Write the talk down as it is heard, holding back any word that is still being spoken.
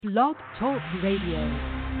Blog Talk Radio.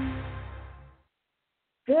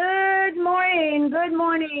 Good morning. Good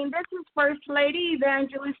morning. This is First Lady,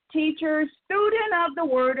 Evangelist, teacher, student of the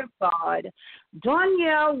Word of God,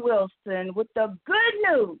 Doniele Wilson, with the good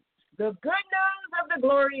news of the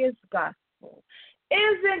glorious gospel.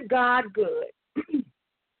 Isn't God good?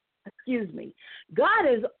 Excuse me. God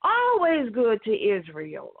is always good to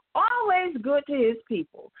Israel, always good to his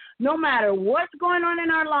people. No matter what's going on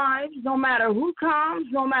in our lives, no matter who comes,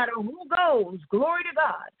 no matter who goes, glory to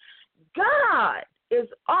God. God is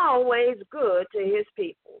always good to his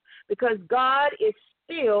people because God is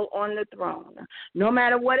still on the throne. No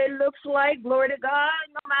matter what it looks like, glory to God,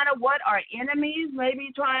 no matter what our enemies may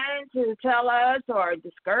be trying to tell us or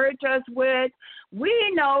discourage us with,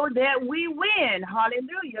 we know that we win,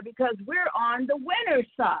 hallelujah, because we're on the winner's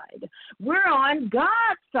side. We're on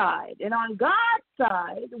God's side, and on God's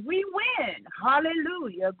side, we win,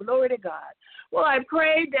 hallelujah, glory to God. Well, I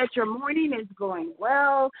pray that your morning is going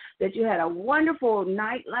well, that you had a wonderful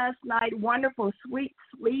night last night, wonderful sweet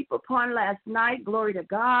sleep upon last night, glory to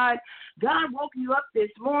God. God woke you up this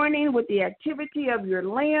morning with the activity of your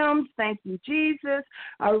limbs, thank you, Jesus,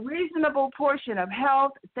 a reasonable portion of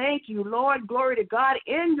health, thank you, Lord, glory to God,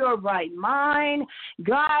 in your right mind.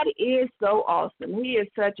 God is so awesome. He is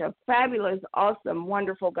such a fabulous, awesome,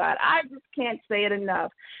 wonderful God. I just can't say it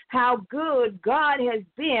enough how good God has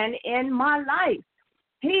been in my life.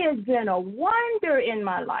 He has been a wonder in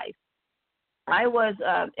my life. I was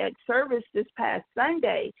at service this past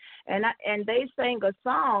Sunday, and they sang a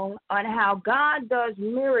song on how God does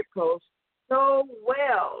miracles so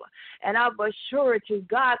well. And of a surety,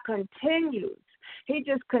 God continues. He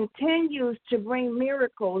just continues to bring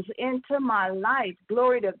miracles into my life.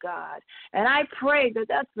 Glory to God. And I pray that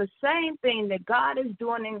that's the same thing that God is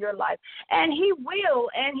doing in your life. And he will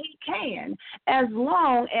and he can, as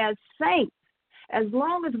long as saints, as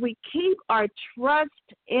long as we keep our trust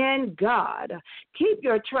in God. Keep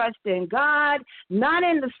your trust in God, not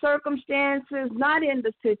in the circumstances, not in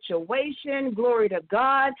the situation. Glory to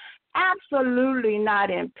God. Absolutely not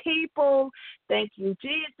in people. Thank you,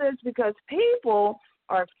 Jesus, because people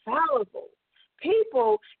are fallible.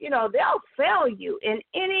 People, they'll fail you in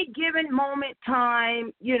any given moment,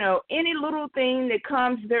 time, any little thing that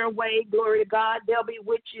comes their way, glory to God, they'll be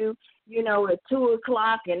with you, at 2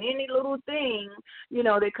 o'clock, and any little thing,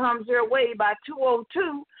 that comes their way by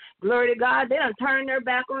 2:02, glory to God, they'll turn their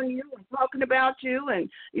back on you and talking about you, and,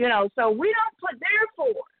 so we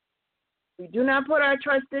do not put our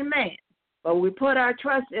trust in man, but we put our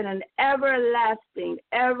trust in an everlasting,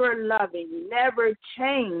 ever-loving,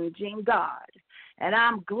 never-changing God. And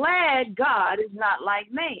I'm glad God is not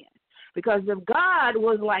like man, because if God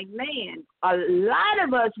was like man, a lot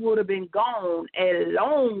of us would have been gone a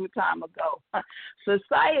long time ago.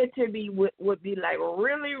 Society would be like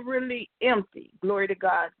really, really empty. Glory to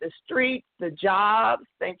God. The streets, the jobs,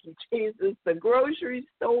 thank you, Jesus, the grocery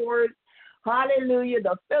stores, hallelujah,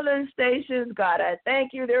 the filling stations, God, I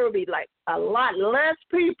thank you. There will be like a lot less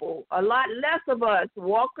people, a lot less of us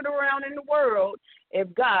walking around in the world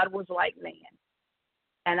if God was like man.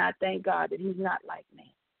 And I thank God that he's not like man.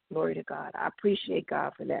 Glory to God. I appreciate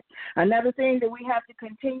God for that. Another thing that we have to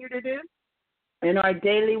continue to do in our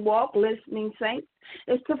daily walk, listening saints,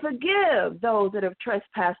 is to forgive those that have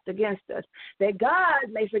trespassed against us, that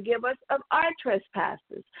God may forgive us of our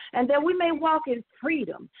trespasses, and that we may walk in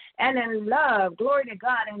freedom and in love, glory to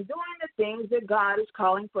God, and doing the things that God is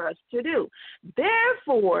calling for us to do.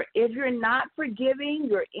 Therefore, if you're not forgiving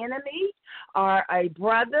your enemy or a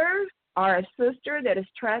brother or a sister that has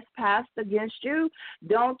trespassed against you,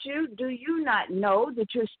 do you not know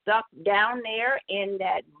that you're stuck down there in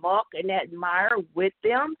that muck and that mire with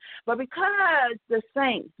them? But because the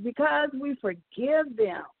saints, because we forgive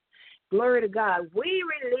them, glory to God, we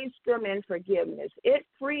release them in forgiveness. It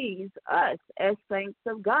frees us as saints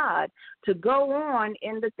of God to go on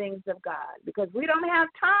in the things of God, because we don't have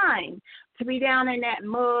time to be down in that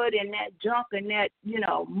mud and that junk and that,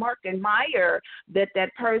 muck and mire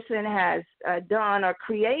that person has done or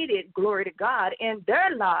created, glory to God, in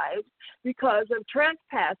their lives because of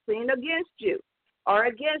trespassing against you or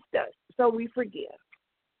against us. So we forgive.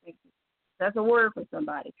 That's a word for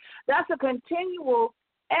somebody. That's a continual,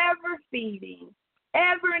 ever-feeding,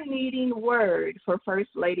 ever-needing word for First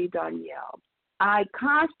Lady Doniele. I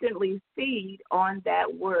constantly feed on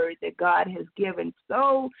that word that God has given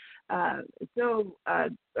so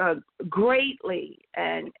greatly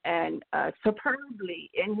and superbly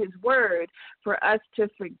in his word for us to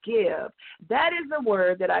forgive. That is a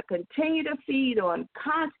word that I continue to feed on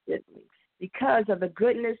constantly because of the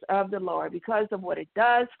goodness of the Lord, because of what it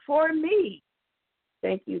does for me.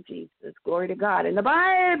 Thank you, Jesus. Glory to God. And the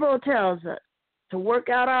Bible tells us to work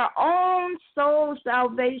out our own soul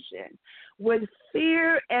salvation with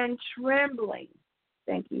fear and trembling.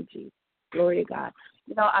 Thank you, Jesus. Glory to God.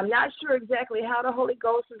 I'm not sure exactly how the Holy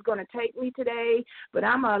Ghost is going to take me today, but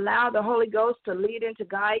I'm going to allow the Holy Ghost to lead and to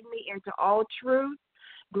guide me into all truth.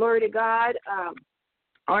 Glory to God.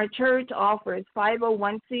 Our church offers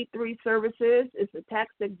 501c3 services. It's a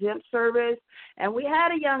tax-exempt service. And we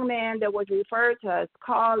had a young man that was referred to us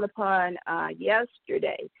called upon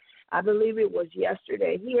yesterday. I believe it was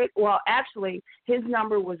yesterday. Actually, his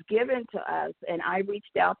number was given to us, and I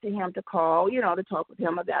reached out to him to call, to talk with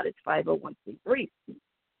him about his 501c3.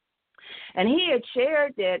 And he had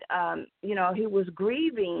shared that, he was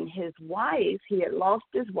grieving his wife. He had lost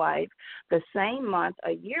his wife the same month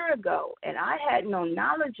a year ago, and I had no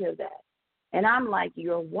knowledge of that. And I'm like,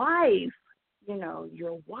 your wife,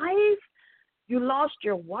 your wife? You lost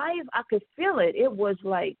your wife? I could feel it. It was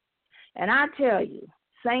like, and I tell you,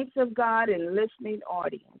 saints of God and listening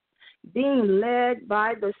audience, being led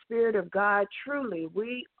by the Spirit of God, truly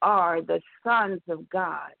we are the sons of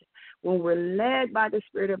God. When we're led by the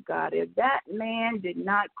Spirit of God, if that man did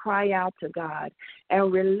not cry out to God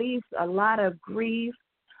and release a lot of grief,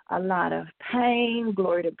 a lot of pain,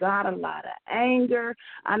 glory to God, a lot of anger.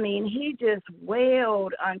 I mean, he just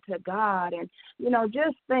wailed unto God. And,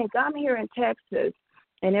 just think, I'm here in Texas,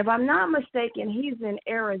 and if I'm not mistaken, he's in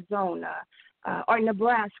Arizona. Or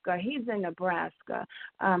Nebraska. He's in Nebraska.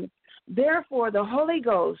 Therefore, the Holy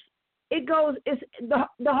Ghost, the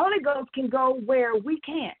Holy Ghost can go where we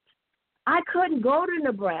can't. I couldn't go to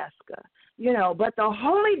Nebraska, but the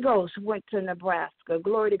Holy Ghost went to Nebraska,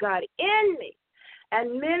 glory to God, in me,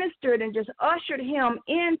 and ministered and just ushered him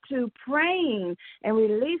into praying and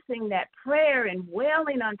releasing that prayer and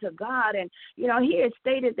wailing unto God. And, he had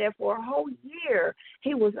stated that for a whole year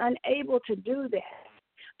he was unable to do that.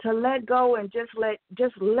 To let go and just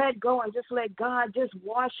let go and just let God just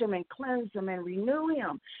wash him and cleanse him and renew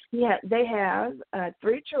him. They have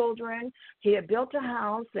 3 children. He had built a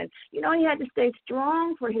house, and he had to stay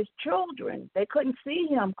strong for his children. They couldn't see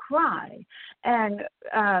him cry, and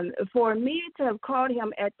for me to have called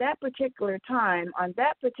him at that particular time on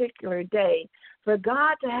that particular day, for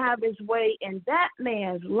God to have his way in that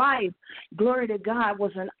man's life, glory to God,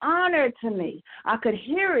 was an honor to me. I could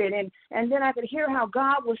hear it, and then I could hear how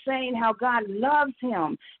God was saying how God loves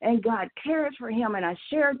him and God cares for him, and I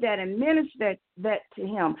shared that and ministered that to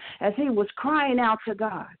him as he was crying out to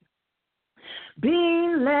God.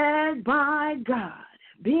 Being led by God,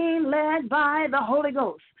 being led by the Holy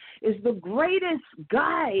Ghost is the greatest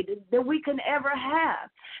guide that we can ever have.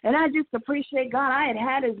 And I just appreciate God. I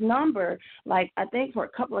had his number, I think for a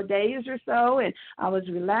couple of days or so, and I was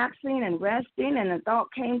relaxing and resting, and the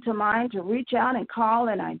thought came to mind to reach out and call,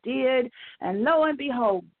 and I did. And lo and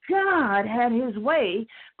behold, God had his way,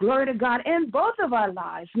 glory to God, in both of our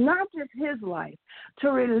lives, not just his life, to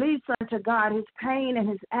release unto God his pain and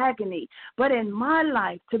his agony, but in my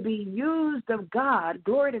life to be used of God,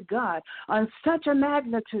 glory to God, on such a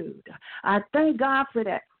magnitude. I thank God for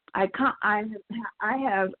that. I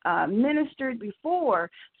have ministered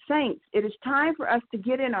before. Saints, it is time for us to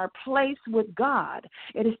get in our place with God.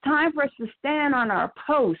 It is time for us to stand on our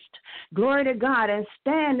post, glory to God, and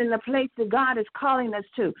stand in the place that God is calling us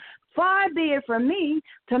to. Far be it from me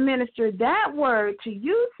to minister that word to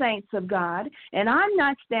you, saints of God, and I'm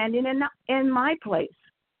not standing in my place.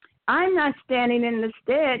 I'm not standing in the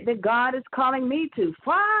stead that God is calling me to.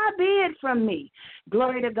 Far be it from me.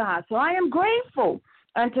 Glory to God. So I am grateful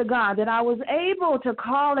unto God that I was able to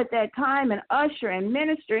call at that time and usher and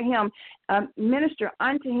minister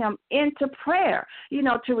unto him into prayer,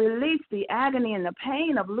 to release the agony and the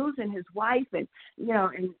pain of losing his wife. And,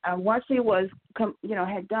 once he was,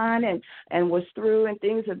 had done and was through and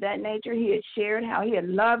things of that nature, he had shared how he had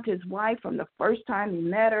loved his wife from the first time he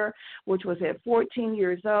met her, which was at 14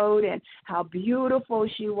 years old, and how beautiful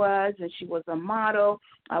she was, and she was a model.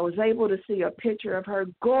 I was able to see a picture of her,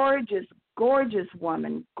 gorgeous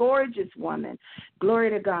woman, glory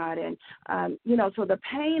to God. And, so the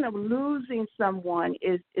pain of losing someone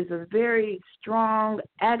is a very strong,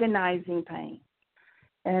 agonizing pain.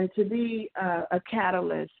 And to be a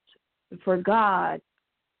catalyst for God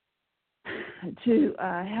to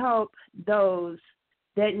help those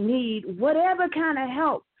that need whatever kind of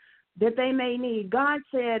help that they may need. God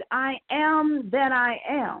said, I am that I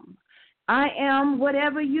am. I am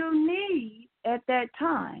whatever you need at that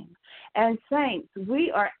time. And saints,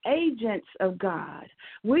 we are agents of God.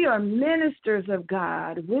 We are ministers of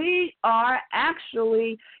God. We are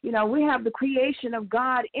actually, we have the creation of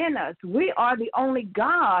God in us. We are the only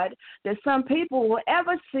God that some people will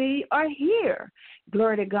ever see or hear.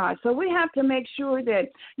 Glory to God. So we have to make sure that,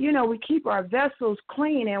 we keep our vessels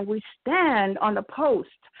clean and we stand on the post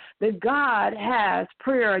that God has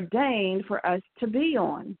preordained for us to be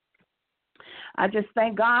on. I just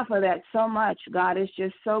thank God for that so much. God is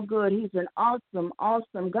just so good. He's an awesome,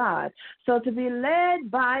 awesome God. So to be led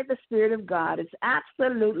by the Spirit of God is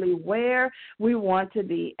absolutely where we want to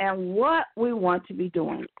be, and what we want to be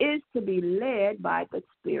doing is to be led by the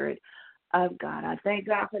Spirit of God. I thank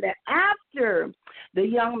God for that. After the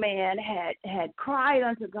young man had cried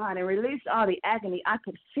unto God and released all the agony, I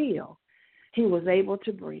could feel he was able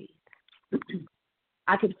to breathe.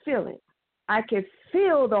 I could feel it. I could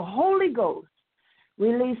feel the Holy Ghost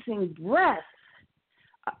releasing breath,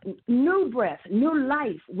 new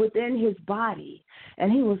life within his body.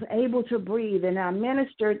 And he was able to breathe. And I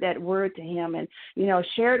ministered that word to him and,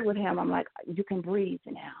 shared with him. I'm like, you can breathe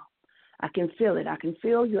now. I can feel it. I can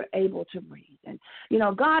feel you're able to breathe. And,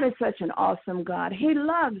 God is such an awesome God. He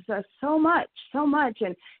loves us so much.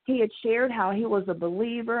 And he had shared how he was a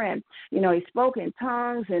believer and, he spoke in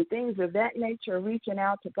tongues and things of that nature, reaching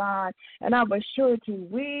out to God. And I was sure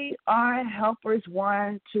we are helpers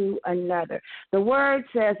one to another. The word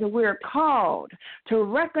says that we're called to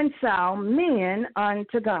reconcile men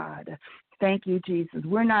unto God. Thank you, Jesus.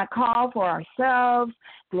 We're not called for ourselves.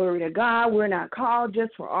 Glory to God. We're not called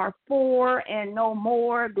just for our four and no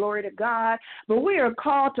more. Glory to God. But we are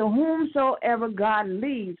called to whomsoever God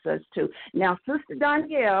leads us to. Now, Sister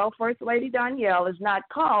Doniele, First Lady Doniele, is not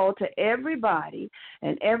called to everybody,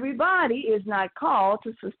 and everybody is not called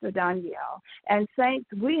to Sister Doniele. And saints,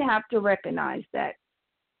 we have to recognize that.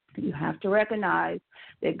 You have to recognize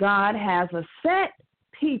that God has a set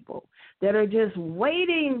people that are just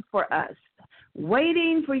waiting for us,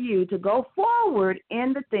 waiting for you to go forward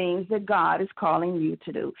in the things that God is calling you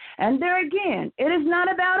to do. And there again, it is not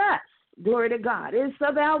about us. Glory to God. It's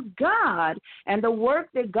about God and the work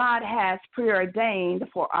that God has preordained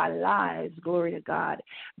for our lives. Glory to God.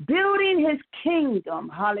 Building his kingdom.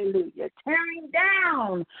 Hallelujah. Tearing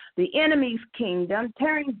down the enemy's kingdom.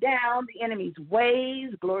 Tearing down the enemy's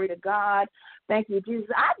ways. Glory to God. Thank you, Jesus.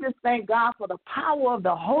 I just thank God for the power of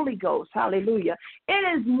the Holy Ghost. Hallelujah.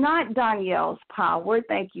 It is not Doniele's power.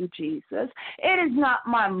 Thank you, Jesus. It is not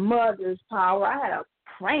my mother's power. I had a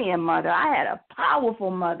praying mother. I had a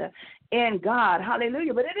powerful mother in God.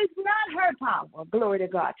 Hallelujah. But it is not her power. Glory to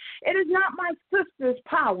God. It is not my sister's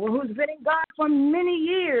power who's been in God for many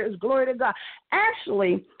years. Glory to God.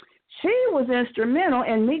 Actually, she was instrumental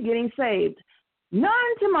in me getting saved. None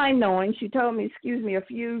to my knowing. She told me,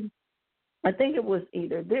 I think it was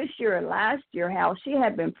either this year or last year, how she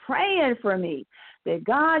had been praying for me that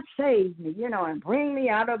God save me, and bring me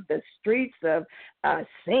out of the streets of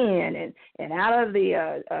sin and out of the,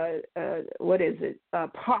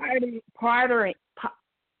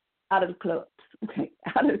 out of the clubs. Okay,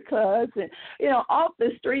 out of the clubs and, off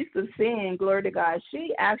the streets of sin, glory to God.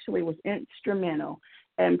 She actually was instrumental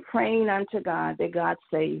in praying unto God that God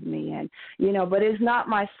save me. And, but it's not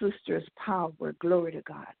my sister's power, glory to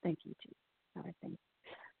God. Thank you, Jesus. I think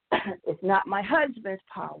it's not my husband's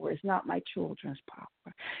power. It's not my children's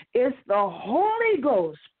power. It's the Holy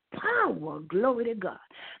Ghost power, glory to God,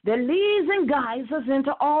 that leads and guides us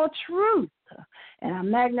into all truth. And I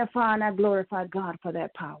magnify and I glorify God for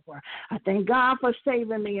that power. I thank God for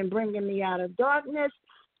saving me and bringing me out of darkness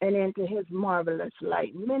and into his marvelous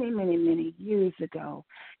light many, many, many years ago.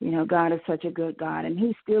 God is such a good God, and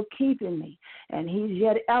he's still keeping me, and he's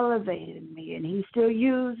yet elevating me, and he's still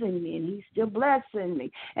using me, and he's still blessing me,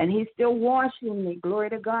 and he's still washing me, glory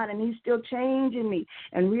to God, and he's still changing me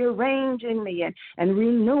and rearranging me and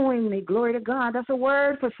renewing me, glory to God. That's a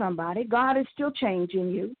word for somebody. God is still changing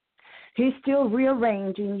you. He's still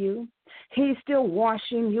rearranging you. He's still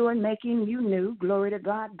washing you and making you new. Glory to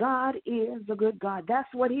God. God is a good God. That's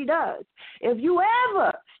what he does. If you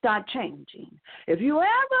ever start changing, if you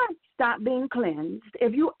ever stop being cleansed,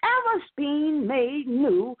 if you ever being made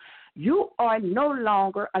new, you are no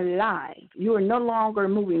longer alive. You are no longer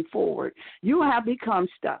moving forward. You have become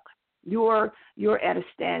stuck. You're at a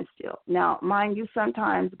standstill. Now, mind you,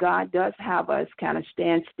 sometimes God does have us kind of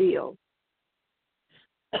stand still.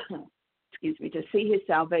 To see his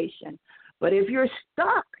salvation. But if you're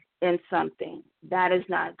stuck in something, that is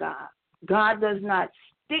not God. God does not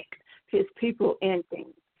stick his people in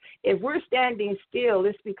things. If we're standing still,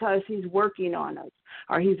 it's because he's working on us,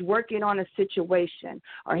 or he's working on a situation,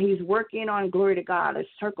 or he's working on, glory to God, a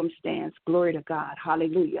circumstance, glory to God,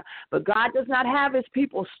 hallelujah. But God does not have his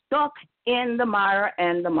people stuck in the mire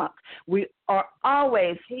and the muck. We are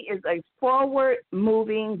always, he is a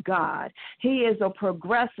forward-moving God. He is a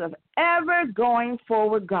progressive, ever-going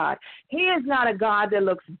forward God. He is not a God that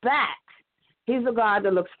looks back. He's a God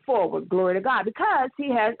that looks forward, glory to God, because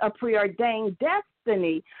he has a preordained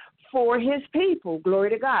destiny for his people,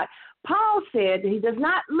 glory to God. Paul said that he does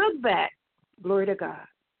not look back, glory to God,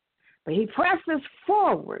 but he presses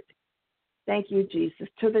forward, thank you, Jesus,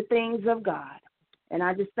 to the things of God. And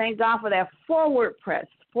I just thank God for that forward press,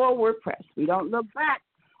 forward press. We don't look back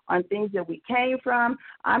on things that we came from.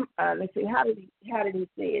 Let's see, how did he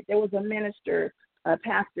say it? There was a minister,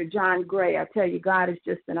 Pastor John Gray. I tell you, God is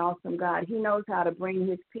just an awesome God. He knows how to bring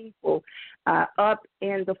his people up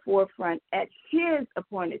in the forefront at his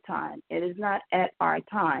appointed time. It is not at our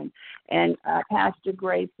time. And Pastor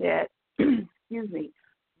Gray said, excuse me,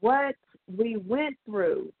 what we went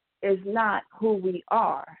through is not who we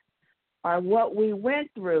are, or what we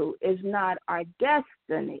went through is not our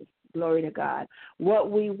destiny. Glory to God.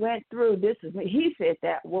 What we went through, he said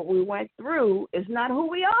that what we went through is not who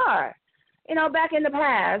we are. You know, back in the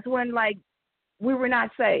past when, we were not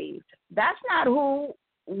saved, that's not who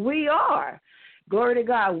we are. Glory to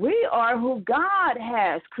God. We are who God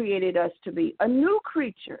has created us to be, a new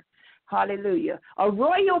creature. Hallelujah. A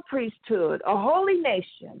royal priesthood, a holy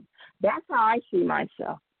nation. That's how I see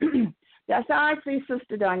myself. That's how I see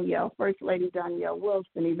Sister Doniele, First Lady Doniele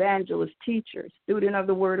Wilson, evangelist, teacher, student of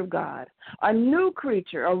the Word of God. A new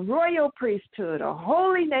creature, a royal priesthood, a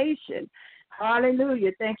holy nation.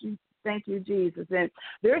 Hallelujah. Thank you, Jesus. And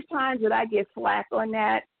there's times that I get flack on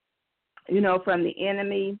that, from the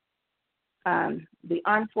enemy, the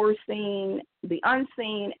unforeseen, the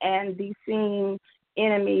unseen, and the seen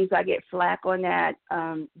enemies. I get flack on that,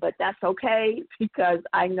 but that's okay because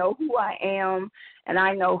I know who I am and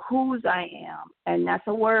I know whose I am, and that's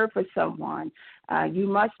a word for someone. You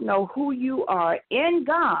must know who you are in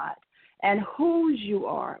God and whose you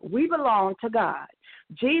are. We belong to God.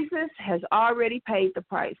 Jesus has already paid the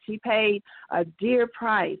price. He paid a dear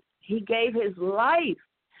price. He gave his life,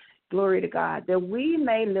 glory to God, that we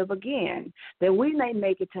may live again, that we may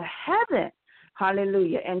make it to heaven,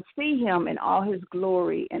 hallelujah, and see him in all his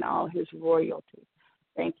glory and all his royalty.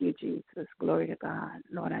 Thank you, Jesus. Glory to God.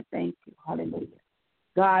 Lord, I thank you. Hallelujah.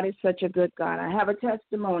 God is such a good God. I have a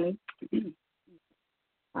testimony.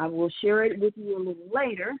 I will share it with you a little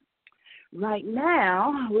later. Right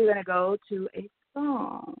now, we're going to go to a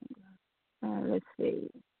song. Let's see.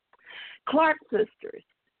 Clark Sisters,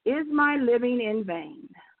 Is My Living in Vain?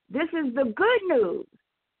 This is the good news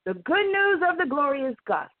of the glorious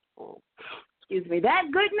gospel. Excuse me.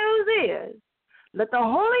 That good news is, let the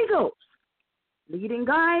Holy Ghost lead and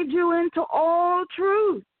guide you into all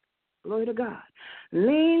truth. Glory to God.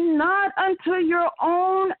 Lean not unto your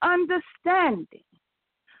own understanding,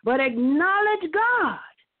 but acknowledge God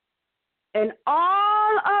in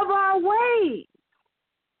all of our ways.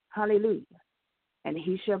 Hallelujah. And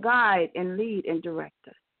he shall guide and lead and direct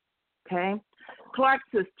us. Okay? Clark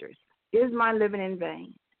Sisters, Is My Living in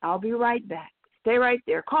Vain? I'll be right back. Stay right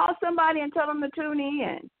there. Call somebody and tell them to tune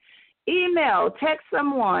in. Email, text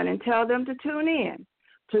someone and tell them to tune in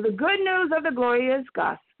to the good news of the glorious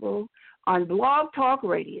gospel on Blog Talk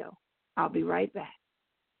Radio. I'll be right back.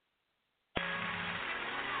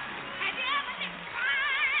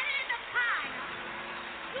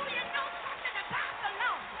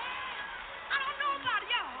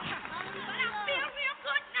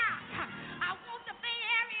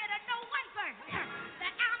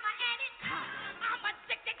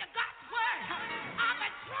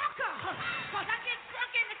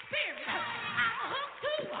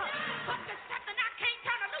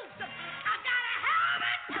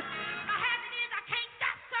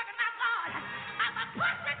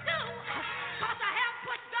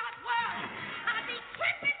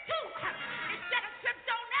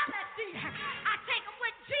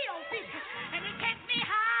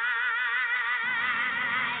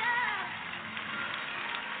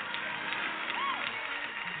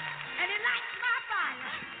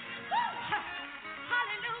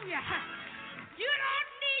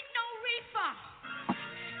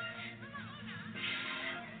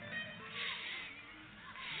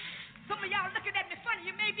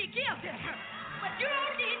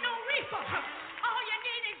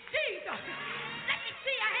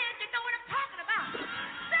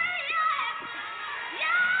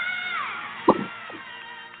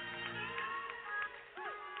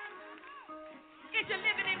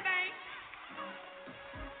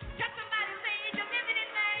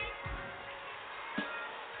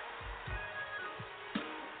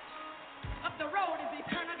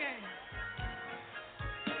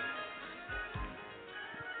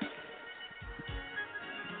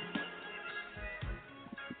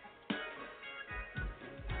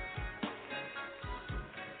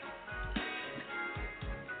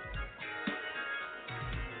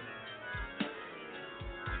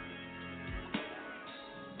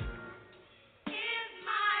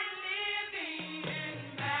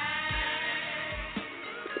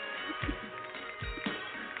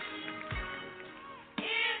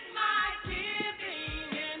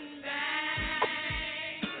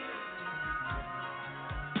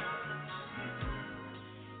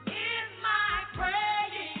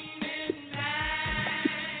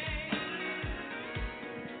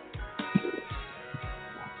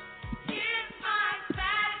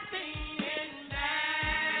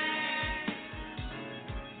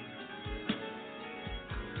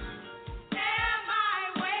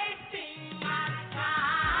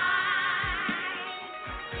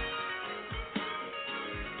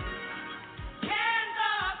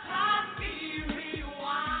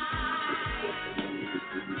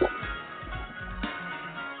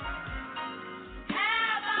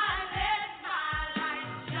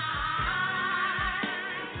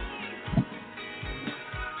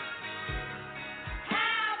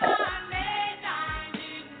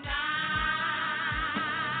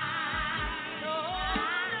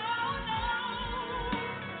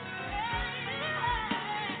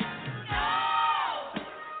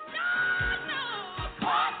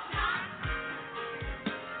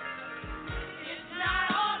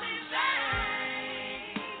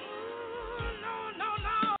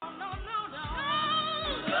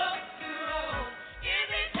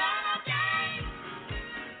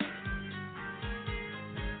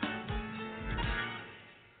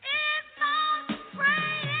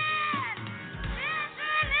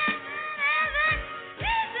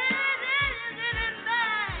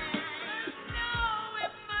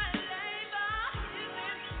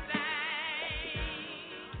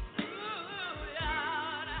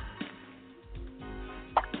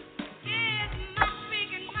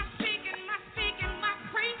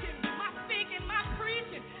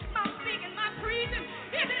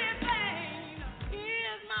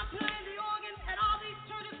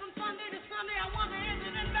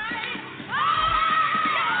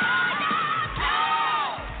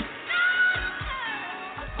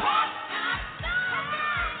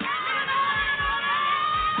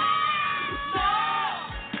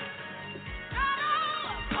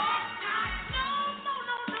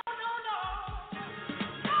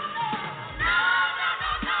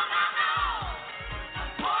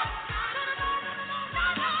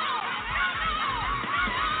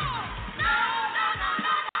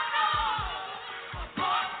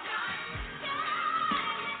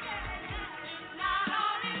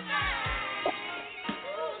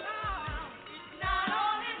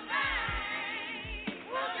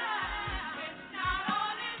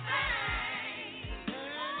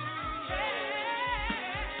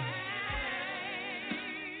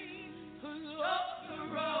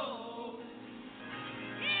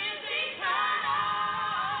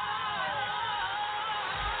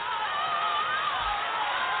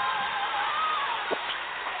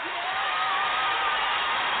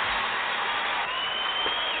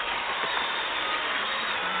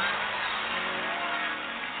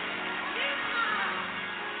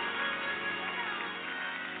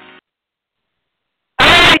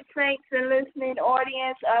 saints and listening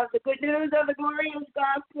audience of the good news of the glorious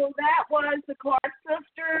gospel. That was the Clark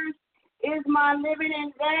Sisters. Is my living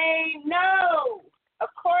in vain? No, of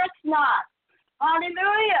course not.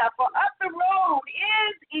 Hallelujah. For up the road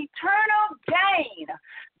is eternal gain.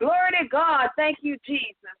 Glory to God. Thank you,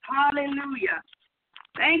 Jesus. Hallelujah.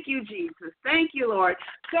 Thank you, Jesus. Thank you, Lord.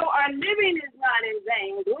 So our living is not in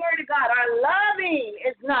vain. Glory to God. Our loving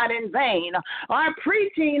is not in vain. Our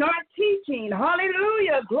preaching, our teaching,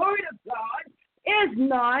 hallelujah, glory to God, is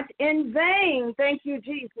not in vain. Thank you,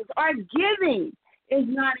 Jesus. Our giving is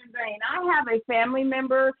not in vain. I have a family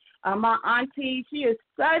member, my auntie. She is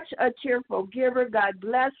such a cheerful giver. God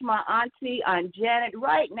bless my auntie, Aunt Janet,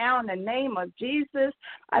 right now in the name of Jesus.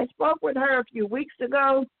 I spoke with her a few weeks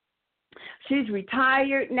ago. She's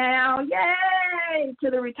retired now. Yay!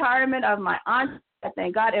 To the retirement of my aunt. I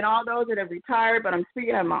thank God, and all those that have retired, but I'm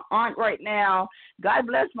speaking of my aunt right now. God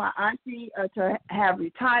bless my auntie to have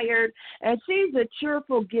retired, and she's a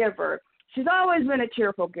cheerful giver. She's always been a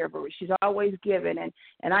cheerful giver. She's always given,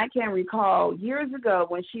 and I can recall years ago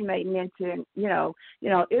when she made mention,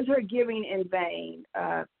 is her giving in vain?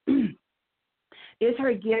 is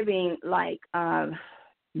her giving like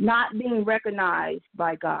not being recognized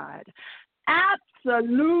by God?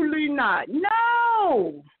 Absolutely not.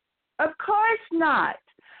 No, of course not.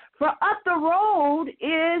 For up the road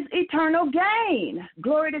is eternal gain.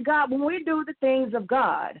 Glory to God. When we do the things of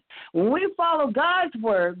God, when we follow God's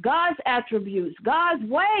word, God's attributes, God's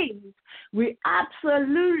ways, we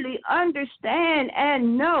absolutely understand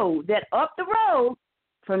and know that up the road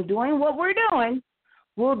from doing what we're doing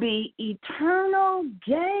will be eternal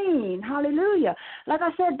gain. Hallelujah. Like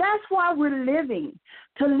I said, that's why we're living,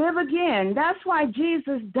 to live again. That's why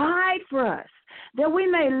Jesus died for us, that we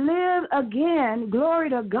may live again. Glory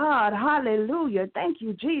to God. Hallelujah. Thank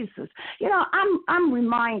you, Jesus. You know, I'm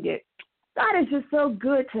reminded, God is just so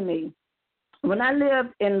good to me. When I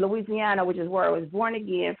lived in Louisiana, which is where I was born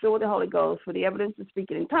again, filled with the Holy Ghost for the evidence of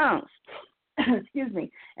speaking in tongues, excuse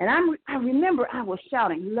me, and I remember I was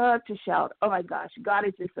shouting, love to shout. Oh, my gosh, God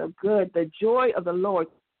is just so good. The joy of the Lord,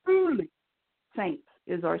 truly, saints,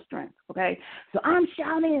 is our strength, okay? So I'm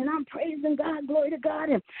shouting and I'm praising God, glory to God,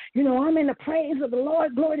 and, you know, I'm in the praise of the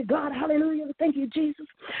Lord, glory to God, hallelujah, thank you, Jesus.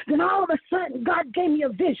 Then all of a sudden, God gave me a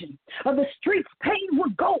vision of the streets paved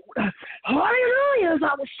with gold. Hallelujah, as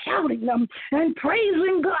I was shouting them and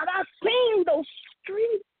praising God, I seen those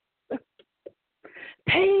streets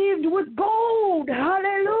paved with gold.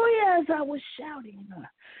 Hallelujah, as I was shouting.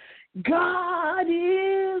 God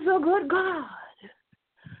is a good God.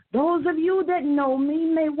 Those of you that know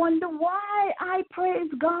me may wonder why I praise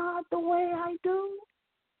God the way I do,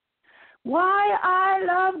 why I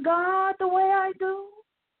love God the way I do.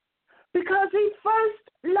 Because he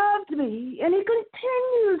first loved me, and he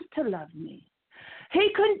continues to love me. He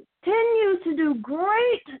continues to do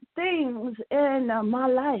great things in my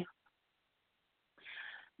life.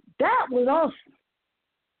 That was awesome.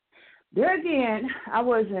 There again, I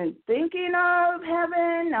wasn't thinking of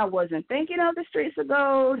heaven. I wasn't thinking of the streets of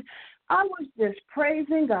gold. I was just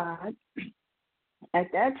praising God.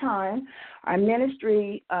 At that time, our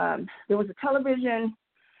ministry, there was a television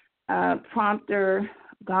prompter.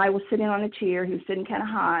 Guy was sitting on a chair. He was sitting kind of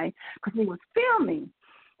high because he was filming.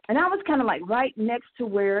 And I was kind of like right next to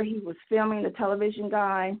where he was filming, the television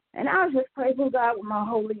guy. And I was just praising God with my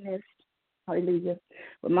holiness. Hallelujah.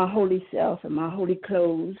 With my holy self and my holy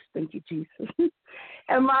clothes. Thank you, Jesus.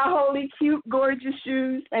 And my holy, cute, gorgeous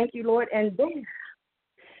shoes. Thank you, Lord. And there,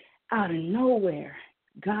 out of nowhere,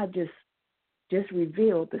 God just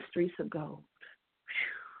revealed the streets of gold.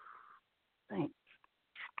 Whew. Thanks.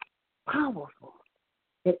 Powerful.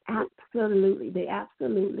 They absolutely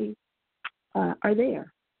are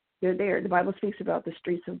there. They're there. The Bible speaks about the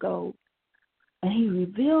streets of gold. And he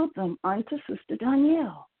revealed them unto Sister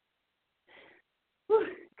Doniele.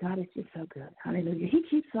 God is just so good. Hallelujah. He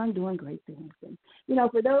keeps on doing great things. And, you know,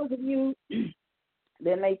 for those of you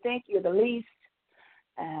that may think you're the least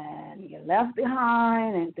and you're left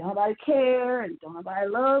behind and don't nobody care and don't nobody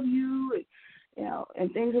love you, and, you know,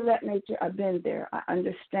 and things of that nature, I've been there. I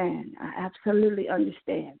understand. I absolutely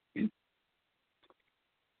understand.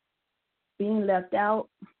 Being left out,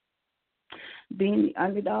 being the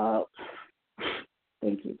underdog.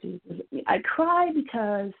 Thank you, Jesus. I cry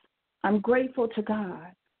because I'm grateful to God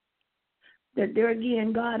that there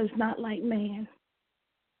again, God is not like man.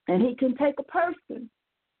 And he can take a person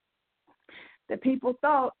that people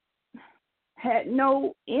thought had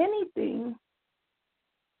no anything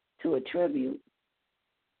to attribute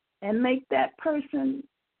and make that person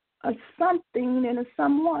a something and a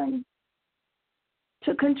someone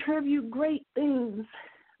to contribute great things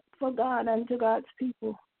for God and to God's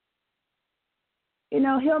people. You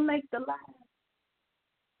know, he'll make the last.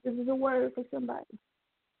 This is a word for somebody.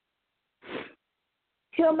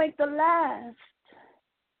 He'll make the last.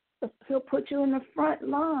 He'll put you in the front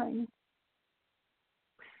line.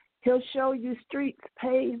 He'll show you streets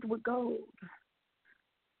paved with gold.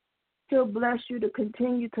 He'll bless you to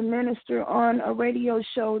continue to minister on a radio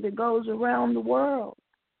show that goes around the world.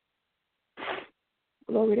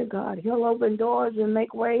 Glory to God. He'll open doors and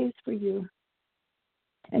make ways for you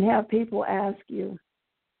and have people ask you,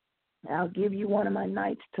 I'll give you one of my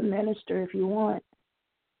nights to minister if you want.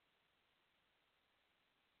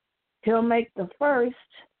 He'll make the first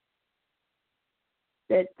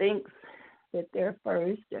that thinks that they're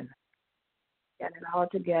first and got it all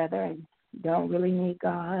together and don't really need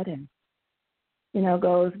God and, you know,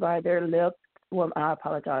 goes by their looks. Well, I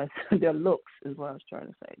apologize. Their looks is what I was trying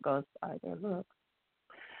to say. Goes by their looks.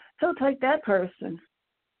 He'll take that person,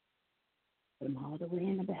 put them all the way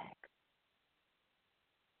in the back,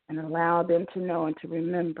 and allow them to know and to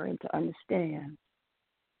remember and to understand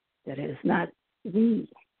that it is not we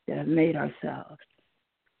that have made ourselves,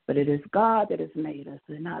 but it is God that has made us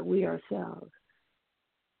and not we ourselves.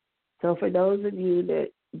 So for those of you that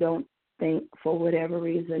don't think for whatever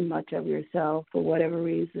reason much of yourself, for whatever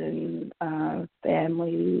reason,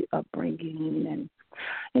 family, upbringing, and,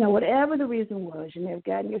 whatever the reason was, you may have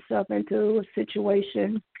gotten yourself into a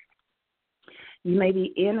situation. You may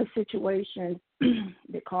be in a situation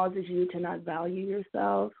that causes you to not value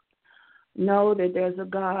yourself. Know that there's a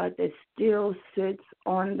God that still sits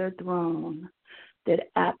on the throne that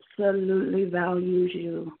absolutely values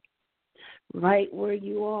you right where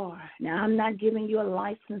you are. Now, I'm not giving you a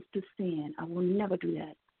license to sin. I will never do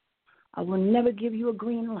that. I will never give you a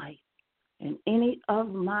green light. And any of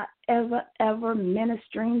my ever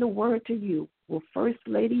ministering the word to you will First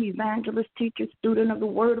Lady, Evangelist, teacher, student of the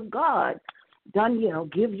Word of God,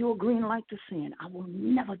 Doniele, give you a green light to sin. I will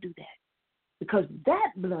never do that, because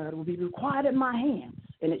that blood will be required in my hands,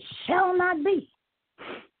 and it shall not be.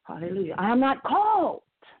 Hallelujah. I am not called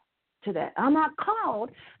to that. I'm not called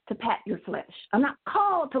to pat your flesh. I'm not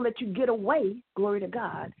called to let you get away, glory to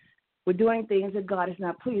God, with doing things that God is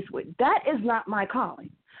not pleased with. That is not my calling.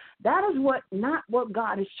 That is not what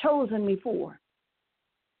God has chosen me for.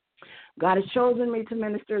 God has chosen me to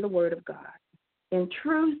minister the word of God in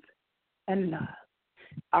truth and love,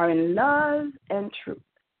 or in love and truth.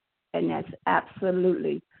 And that's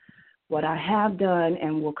absolutely what I have done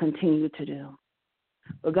and will continue to do.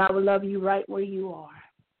 But God will love you right where you are.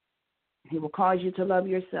 He will cause you to love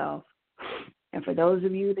yourself. And for those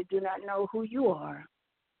of you that do not know who you are,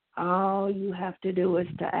 all you have to do is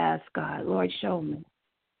to ask God, Lord, show me.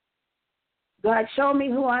 God, show me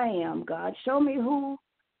who I am. God, show me who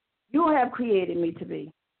you have created me to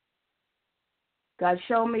be. God,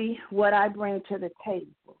 show me what I bring to the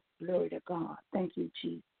table. Glory to God. Thank you,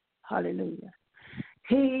 Jesus. Hallelujah.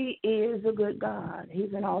 He is a good God.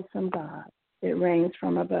 He's an awesome God. It reigns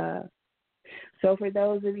from above. So for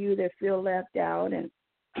those of you that feel left out and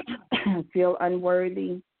feel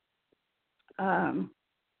unworthy,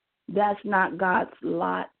 that's not God's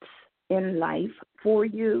lot in life for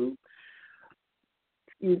you.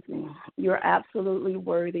 Excuse me. You're absolutely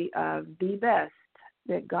worthy of the best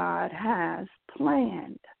that God has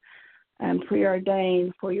planned and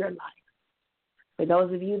preordained for your life. For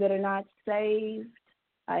those of you that are not saved,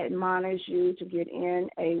 I admonish you to get in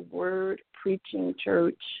a word-preaching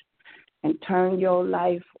church and turn your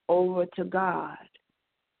life over to God,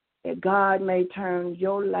 that God may turn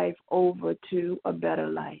your life over to a better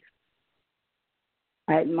life.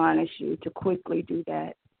 I admonish you to quickly do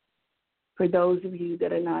that for those of you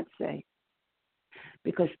that are not saved,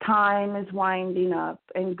 because time is winding up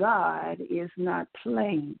and God is not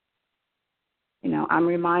playing. I'm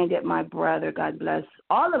reminded my brother, God bless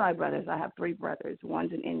all of my brothers. I have 3 brothers.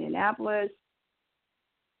 One's in Indianapolis,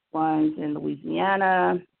 one's in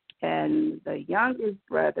Louisiana, and the youngest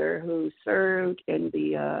brother who served in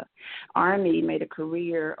the Army made a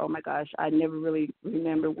career. Oh, my gosh, I never really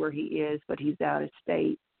remember where he is, but he's out of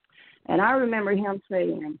state. And I remember him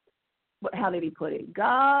saying, how did he put it?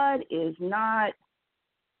 God is not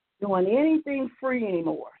doing anything free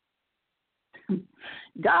anymore.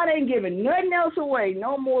 God ain't giving nothing else away,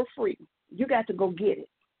 no more free. You got to go get it.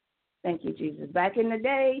 Thank you, Jesus. Back in the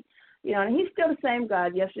day, and he's still the same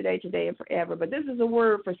God yesterday, today, and forever, but this is a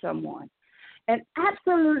word for someone. And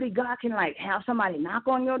absolutely, God can, have somebody knock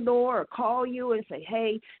on your door or call you and say,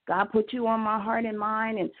 hey, God put you on my heart and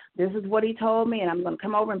mind, and this is what he told me, and I'm going to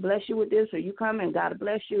come over and bless you with this, or you come and God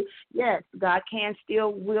bless you. Yes, God can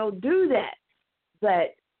still will do that.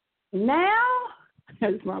 But now,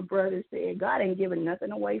 as my brother said, God ain't giving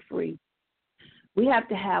nothing away free. We have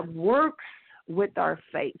to have works with our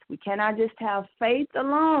faith. We cannot just have faith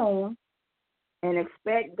alone and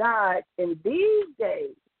expect God in these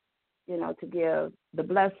days, to give the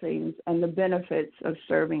blessings and the benefits of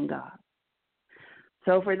serving God.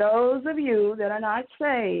 So for those of you that are not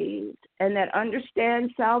saved and that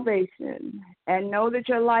understand salvation and know that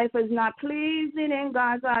your life is not pleasing in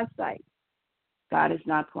God's eyesight, God is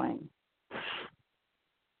not playing.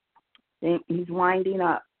 He's winding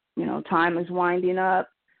up. Time is winding up.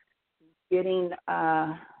 Getting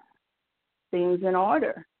things in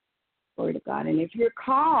order. Glory to God. And if you're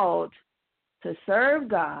called to serve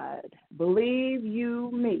God, believe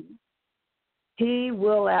you me, he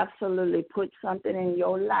will absolutely put something in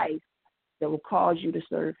your life that will cause you to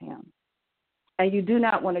serve him. And you do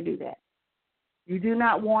not want to do that. You do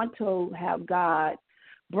not want to have God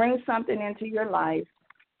bring something into your life,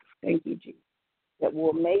 thank you, Jesus, that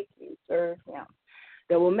will make you serve him,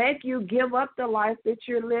 that will make you give up the life that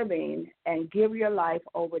you're living and give your life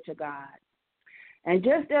over to God. And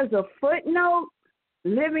just as a footnote,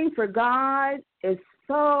 living for God is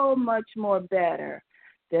so much more better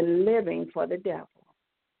than living for the devil.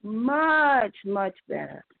 Much, much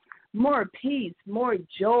better. more peace, more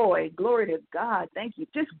joy. Glory to God. Thank you.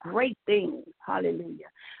 Just great things. Hallelujah.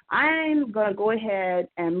 I'm going to go ahead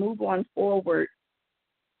and move on forward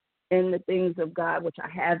in the things of God, which I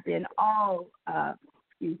have been how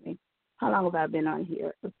long have I been on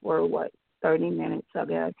here? For what, 30 minutes, I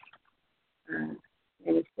guess.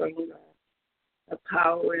 Ministering the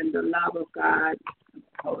power and the love of God.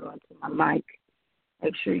 Hold on to my mic.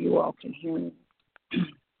 Make sure you all can hear me.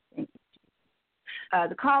 Thank you.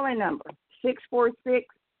 The call-in number,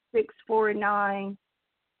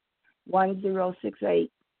 646-649-1068.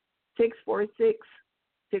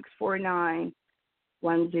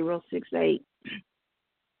 646-649-1068.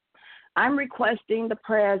 I'm requesting the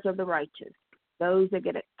prayers of the righteous, those that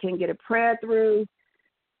can get a prayer through.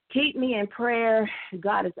 Keep me in prayer.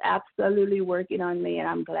 God is absolutely working on me, and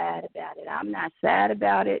I'm glad about it. I'm not sad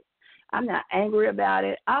about it. I'm not angry about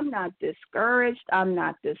it. I'm not discouraged. I'm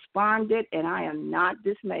not despondent, and I am not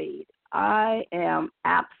dismayed. I am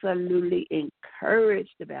absolutely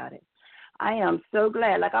encouraged about it. I am so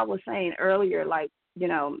glad. Like I was saying earlier,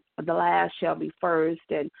 the last shall be first,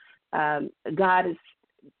 and God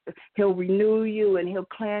He'll renew you, and He'll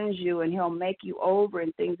cleanse you, and He'll make you over,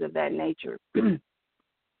 and things of that nature.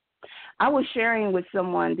 I was sharing with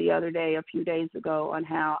someone the other day, a few days ago, on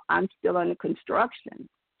how I'm still under construction.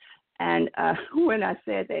 And when I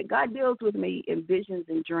said that, God deals with me in visions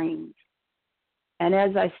and dreams. And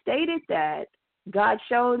as I stated that, God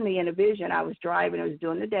showed me in a vision. I was driving, it was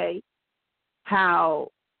during the day,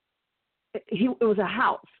 how it was a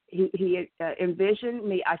house. He envisioned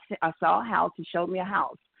me. I saw a house. He showed me a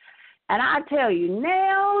house. And I tell you,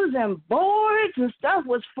 nails and boards and stuff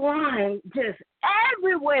was flying just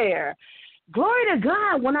everywhere. Glory to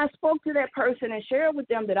God when I spoke to that person and shared with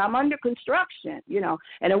them that I'm under construction,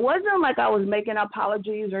 And it wasn't like I was making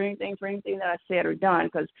apologies or anything for anything that I said or done,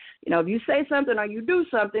 because, if you say something or you do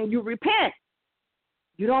something, you repent.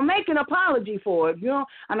 You don't make an apology for it. You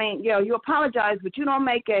apologize, but you don't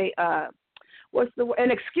make an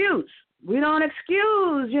excuse. We don't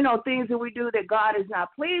excuse, things that we do that God is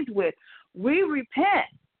not pleased with. We repent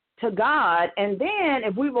to God, and then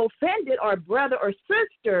if we've offended our brother or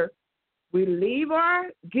sister, we leave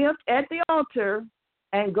our gift at the altar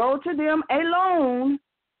and go to them alone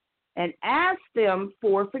and ask them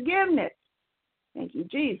for forgiveness. Thank you,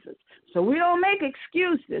 Jesus. So we don't make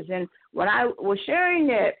excuses. And when I was sharing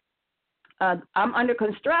that, I'm under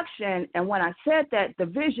construction, and when I said that, the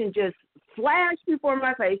vision just flashed before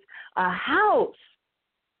my face, a house.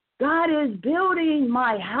 God is building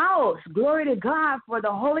my house. Glory to God for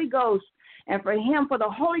the Holy Ghost, and for the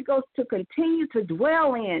Holy Ghost to continue to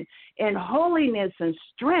dwell in holiness and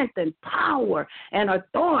strength and power and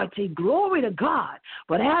authority. Glory to God.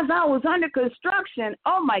 But as I was under construction,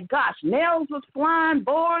 oh my gosh, nails was flying,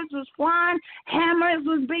 boards was flying, hammers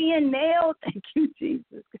was being nailed. Thank you,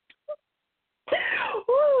 Jesus.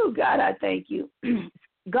 Oh, God, I thank you.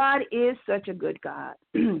 God is such a good God.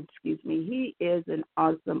 Excuse me. He is an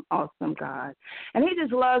awesome, awesome God. And He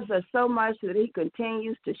just loves us so much that He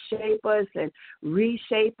continues to shape us and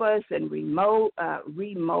reshape us and remold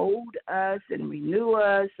us and renew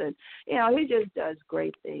us. And, He just does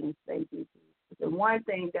great things. Thank you, Jesus. And one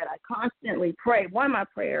thing that I constantly pray, one of my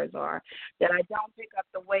prayers are that I don't pick up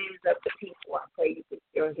the ways of the people. I pray you can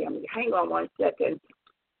still hear me. Hang on one second.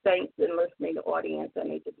 Saints and listening audience, I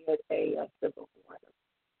need to get a sip of water.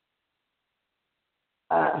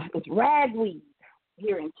 It's ragweed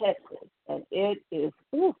here in Texas, and it is,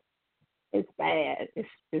 it's bad.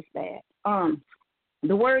 It's bad.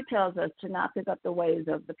 The word tells us to not pick up the ways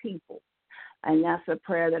of the people, and that's a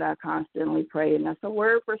prayer that I constantly pray, and that's a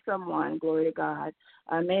word for someone. Glory to God.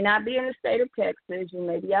 May not be in the state of Texas. You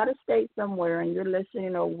may be out of state somewhere, and you're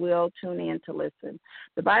listening or will tune in to listen.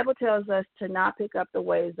 The Bible tells us to not pick up the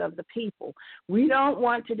ways of the people. We don't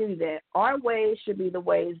want to do that. Our ways should be the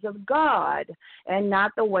ways of God and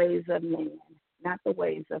not the ways of men, not the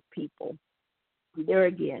ways of people. There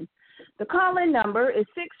again. The call-in number is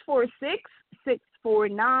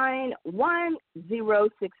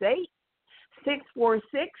 646-649-1068.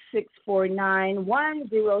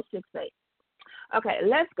 646-649-1068. Okay,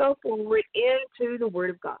 let's go forward into the Word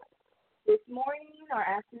of God. This morning or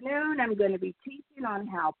afternoon, I'm going to be teaching on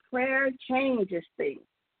how prayer changes things.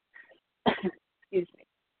 Excuse me.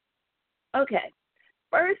 Okay,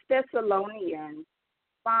 1 Thessalonians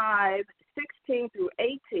 5:16 through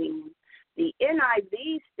 18, the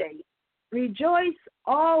NIV states, rejoice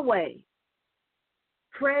always,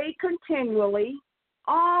 pray continually,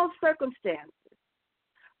 all circumstances,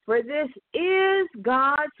 for this is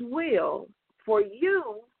God's will for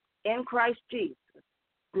you in Christ Jesus.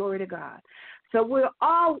 Glory to God. So we'll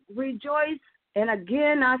all rejoice And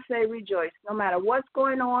again, I say rejoice. No matter what's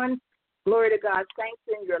going on, glory to God, saints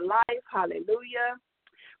in your life, hallelujah.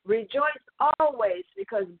 Rejoice always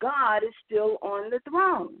because God is still on the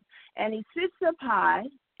throne. And he sits up high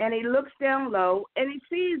and he looks down low and he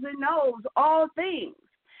sees and knows all things.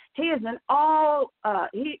 He is an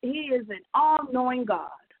all-knowing God.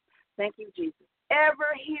 Thank you, Jesus.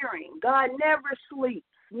 Ever hearing. God never sleeps.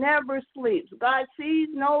 Never sleeps. God sees,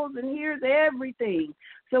 knows, and hears everything.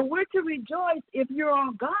 So we're to rejoice if you're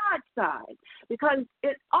on God's side because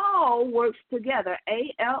it all works together.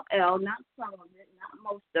 A-L-L, not some of it, not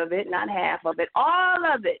most of it, not half of it. All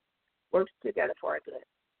of it works together for our good.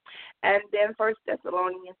 And then 1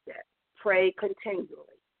 Thessalonians said, pray continually.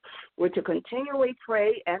 We're to continually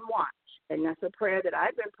pray and watch. And that's a prayer that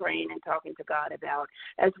I've been praying and talking to God about,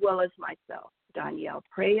 as well as myself, Doniele.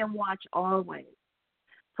 Pray and watch always.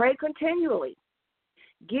 Pray continually.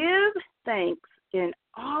 Give thanks in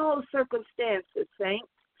all circumstances, saints.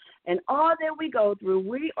 And all that we go through,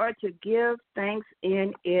 we are to give thanks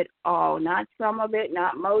in it all. Not some of it,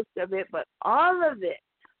 not most of it, but all of it.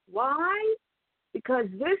 Why? Because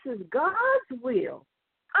this is God's will.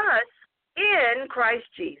 Us in Christ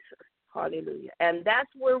Jesus. Hallelujah. And that's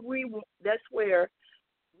where we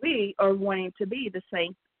are wanting to be, the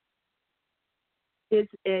saints. Is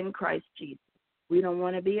in Christ Jesus. We don't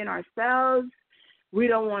want to be in ourselves. We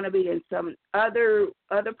don't want to be in some other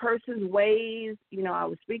person's ways. You know, I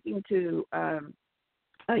was speaking to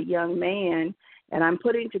a young man, and I'm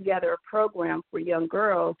putting together a program for young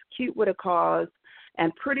girls, Cute with a Cause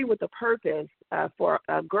and Pretty with a Purpose, for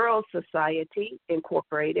a Girls Society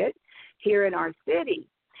Incorporated here in our city.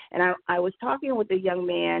 And I was talking with a young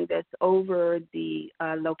man that's over the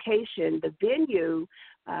location, the venue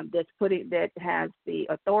that has the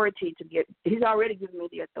authority to get. He's already given me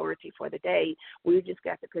the authority for the day. We just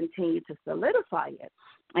got to continue to solidify it.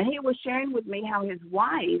 And he was sharing with me how his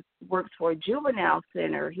wife works for a juvenile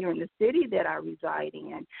center here in the city that I reside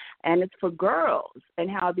in, and it's for girls, and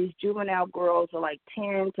how these juvenile girls are like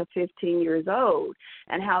 10 to 15 years old,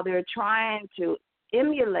 and how they're trying to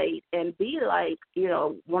emulate and be like, you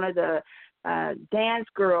know, one of the dance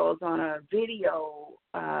girls on a video,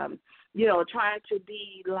 you know, trying to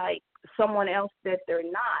be like someone else that they're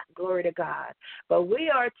not. Glory to God. But we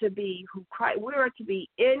are to be who Christ. We are to be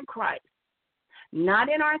in Christ, not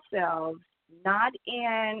in ourselves, not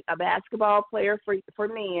in a basketball player for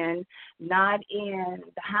men, not in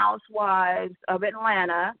the housewives of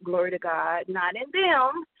Atlanta. Glory to God. Not in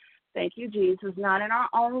them. Thank you, Jesus. Not in our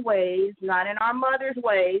own ways, not in our mother's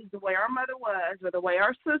ways, the way our mother was, or the way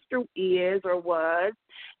our sister is or was,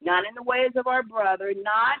 not in the ways of our brother,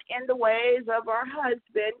 not in the ways of our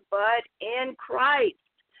husband, but in Christ.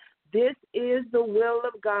 This is the will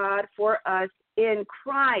of God for us in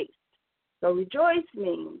Christ. So rejoice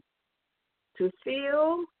means to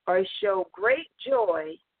feel or show great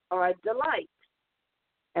joy or delight.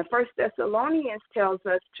 And 1 Thessalonians tells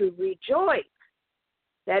us to rejoice.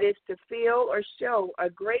 That is to feel or show a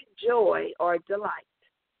great joy or delight.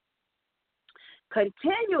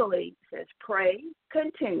 Continually, says pray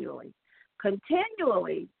continually.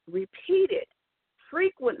 Continually, repeat it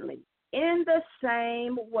frequently, in the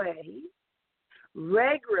same way,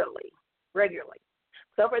 regularly.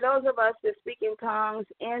 So for those of us that speak in tongues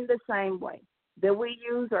in the same way, that we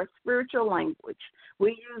use our spiritual language,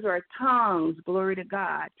 we use our tongues, glory to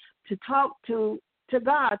God, to talk to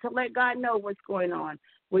God, to let God know what's going on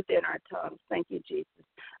within our tongues. Thank you, Jesus.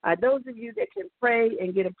 Those of you that can pray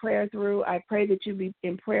and get a prayer through, I pray that you be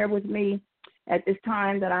in prayer with me at this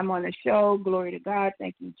time that I'm on the show. Glory to God.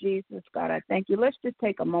 Thank you, Jesus. God, I thank you. Let's just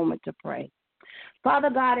take a moment to pray. Father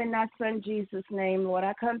God, in thy Son Jesus' name, Lord,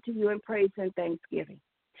 I come to you in praise and thanksgiving.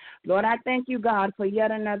 Lord, I thank you, God, for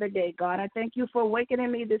yet another day. God, I thank you for awakening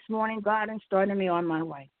me this morning, God, and starting me on my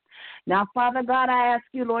way. Now, Father God, I ask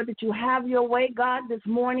you, Lord, that you have your way, God, this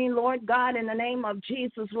morning, Lord God, in the name of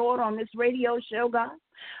Jesus, Lord, on this radio show, God.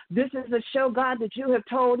 This is a show, God, that you have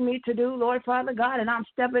told me to do, Lord, Father God, and I'm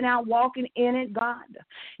stepping out, walking in it, God.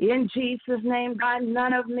 In Jesus' name, God,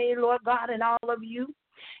 none of me, Lord God, and all of you.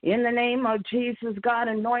 In the name of Jesus, God,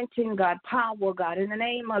 anointing, God, power, God, in the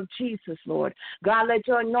name of Jesus, Lord. God, let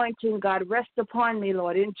your anointing, God, rest upon me,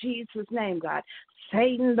 Lord, in Jesus' name, God.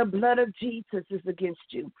 Satan, the blood of Jesus is against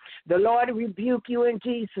you. The Lord rebuke you in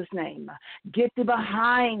Jesus' name. Get thee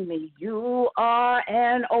behind me. You are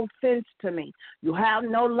an offense to me. You have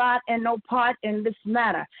no lot and no part in this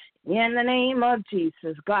matter. In the name of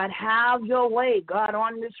Jesus, God, have your way, God,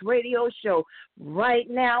 on this radio show right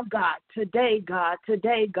now, God, today,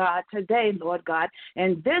 Lord God,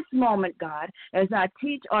 in this moment, God, as I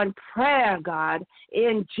teach on prayer, God,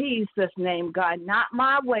 in Jesus' name, God, not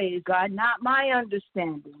my ways, God, not my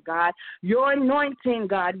understanding, God, your anointing,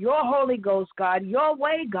 God, your Holy Ghost, God, your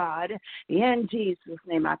way, God, in Jesus'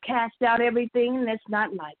 name. I cast out everything that's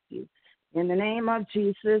not like you. In the name of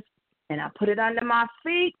Jesus, and I put it under my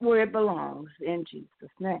feet where it belongs, in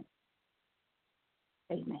Jesus' name.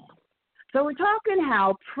 Amen. So we're talking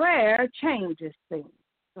how prayer changes things,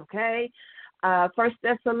 okay? 1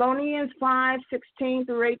 Thessalonians 5:16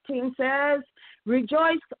 through 18 says,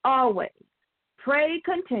 rejoice always, pray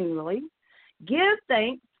continually, give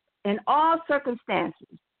thanks in all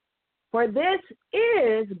circumstances, for this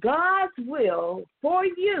is God's will for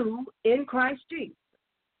you in Christ Jesus.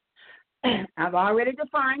 I've already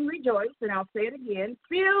defined rejoice, and I'll say it again.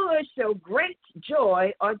 Feel or show great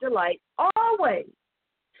joy or delight always.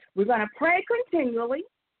 We're going to pray continually,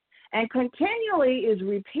 and continually is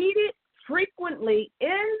repeated frequently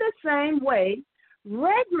in the same way,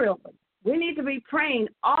 regularly. We need to be praying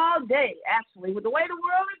all day, actually, with the way the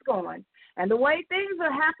world is going and the way things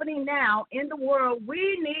are happening now in the world.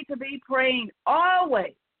 We need to be praying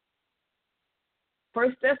always.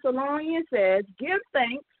 1 Thessalonians says, give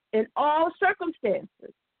thanks in all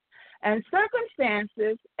circumstances. And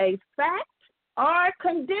circumstances, a fact or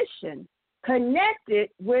condition connected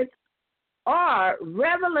with or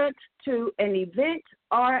relevant to an event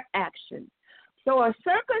or action. So a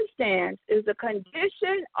circumstance is a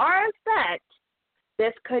condition or a fact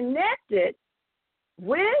that's connected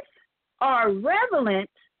with or relevant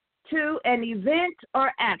to an event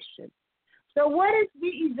or action. So what is the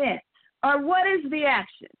event? Or what is the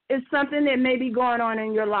action? It's something that may be going on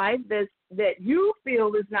in your life that you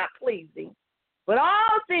feel is not pleasing. But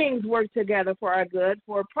all things work together for our good.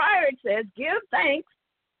 For prior it says, give thanks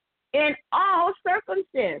in all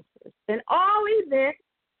circumstances, in all events,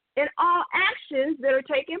 in all actions that are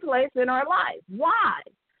taking place in our life. Why?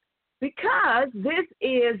 Because this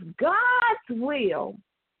is God's will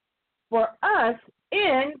for us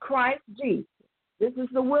in Christ Jesus. This is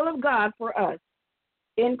the will of God for us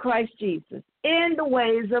in Christ Jesus, in the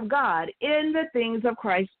ways of God, in the things of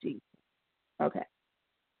Christ Jesus. Okay.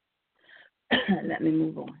 Let me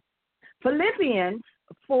move on. Philippians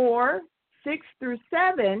 4:6 through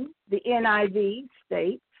 7, the NIV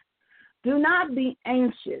states, do not be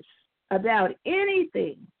anxious about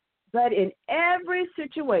anything, but in every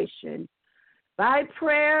situation, by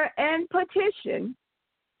prayer and petition,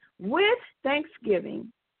 with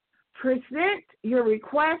thanksgiving, present your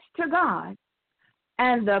request to God,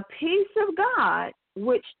 and the peace of God,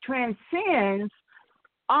 which transcends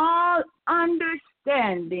all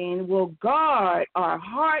understanding, will guard our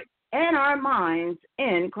hearts and our minds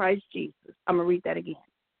in Christ Jesus. I'm going to read that again.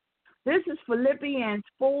 This is Philippians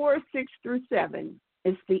 4:6 through 7.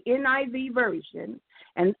 It's the NIV version.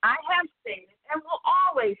 And I have stated and will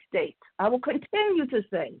always state, I will continue to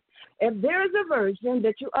say, if there is a version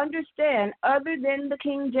that you understand other than the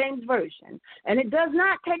King James Version, and it does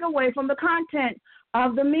not take away from the content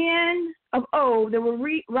of the men of old that were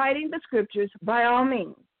writing the scriptures, by all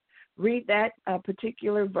means, read that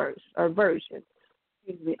particular verse or version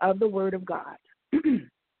of the Word of God.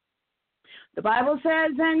 The Bible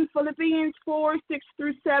says in Philippians 4:6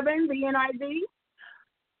 through 7, the NIV,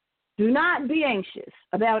 do not be anxious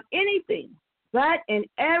about anything, but in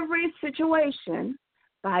every situation,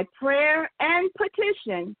 by prayer and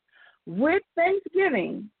petition, with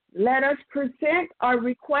thanksgiving, let us present our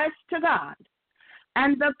requests to God.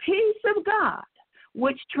 And the peace of God,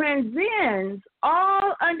 which transcends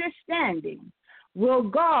all understanding, will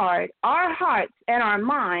guard our hearts and our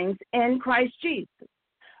minds in Christ Jesus.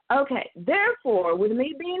 Okay, therefore, with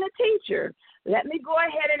me being a teacher, let me go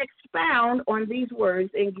ahead and expound on these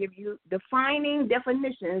words and give you defining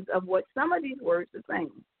definitions of what some of these words are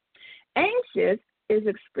saying. Anxious is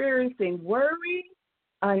experiencing worry,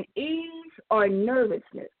 unease, or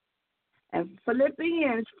nervousness. And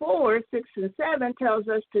Philippians 4:6 and 7 tells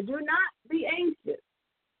us to do not be anxious,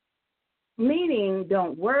 meaning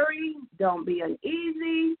don't worry, don't be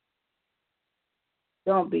uneasy,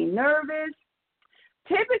 don't be nervous,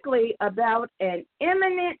 typically about an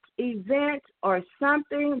imminent event or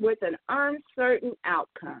something with an uncertain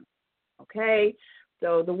outcome. Okay?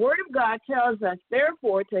 So the Word of God tells us,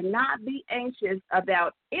 therefore, to not be anxious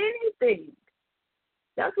about anything.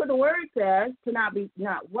 That's what the Word says, to not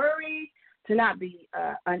worry, to not be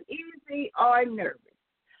uneasy or nervous.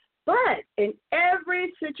 But in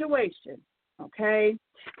every situation, okay?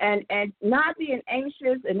 And not being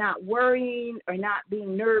anxious and not worrying or not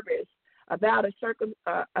being nervous about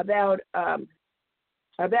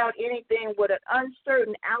about anything with an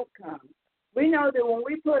uncertain outcome. We know that when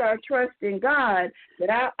we put our trust in God, that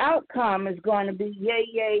our outcome is going to be yay,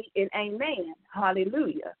 yay, and amen.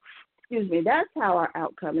 Hallelujah. Excuse me. That's how our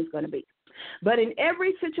outcome is going to be. But in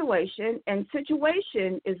every situation, and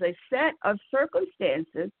situation is a set of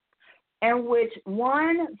circumstances in which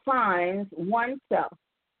one finds oneself,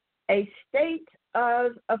 a state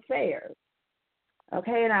of affairs.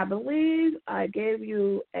 Okay, and I believe I gave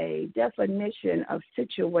you a definition of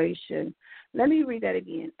situation. Let me read that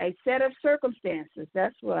again. A set of circumstances.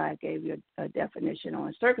 That's what I gave you a definition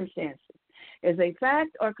on. Circumstances is a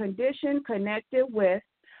fact or condition connected with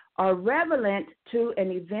or relevant to an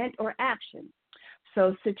event or action.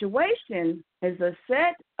 So situation is a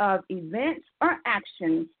set of events or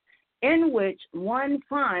actions in which one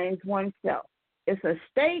finds oneself. It's a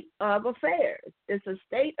state of affairs. It's a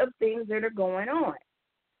state of things that are going on,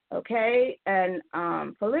 okay? And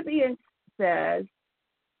Philippians says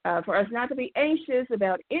for us not to be anxious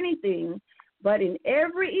about anything, but in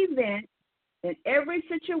every event, in every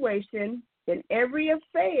situation, in every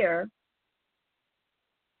affair,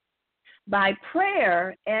 by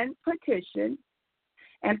prayer and petition.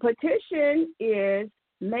 And petition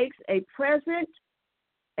makes a present,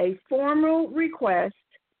 a formal request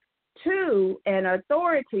to an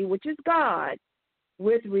authority, which is God,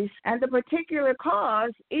 and the particular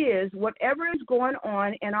cause is whatever is going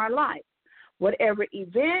on in our life, whatever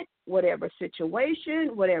event, whatever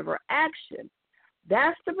situation, whatever action.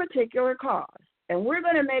 That's the particular cause. And we're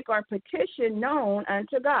going to make our petition known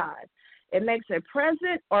unto God. It makes a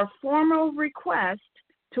present or formal request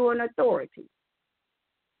to an authority.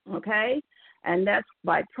 Okay? And that's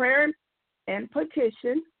by prayer and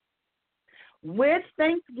petition. With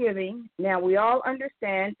thanksgiving, now we all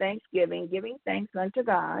understand thanksgiving, giving thanks unto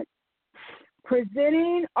God,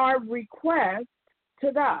 presenting our request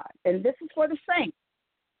to God. And this is for the saints,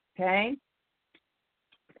 okay?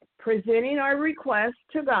 Presenting our request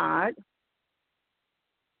to God.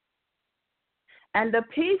 And the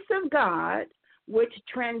peace of God, which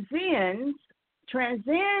transcends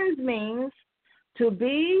means to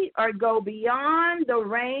be or go beyond the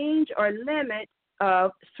range or limit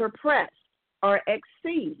of suppress or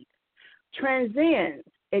exceed. Transcends,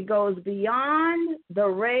 it goes beyond the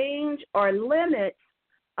range or limits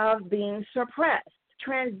of being suppressed.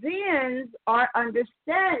 Transcends our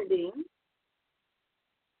understanding,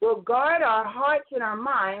 will guard our hearts and our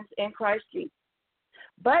minds in Christ Jesus.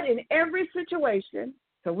 But in every situation,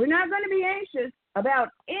 so we're not going to be anxious about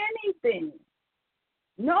anything,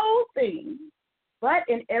 no thing, but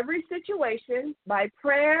in every situation, by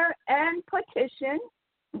prayer and petition,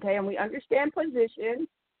 okay, and we understand position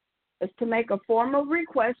is to make a formal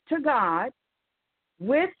request to God.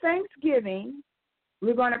 With thanksgiving,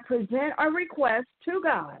 we're going to present our request to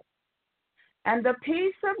God. And the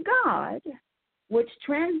peace of God, which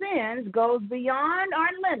transcends, goes beyond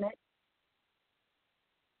our limits,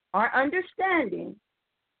 our understanding,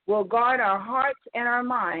 will guard our hearts and our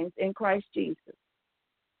minds in Christ Jesus.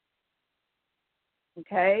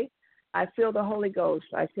 Okay? I feel the Holy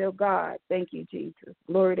Ghost. I feel God. Thank you, Jesus.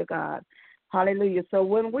 Glory to God. Hallelujah. So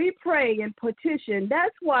when we pray and petition,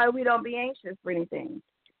 that's why we don't be anxious for anything.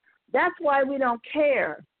 That's why we don't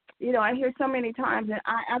care. You know, I hear so many times, and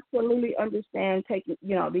I absolutely understand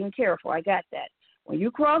being careful. I got that. When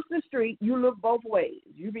you cross the street, you look both ways.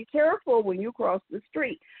 You be careful when you cross the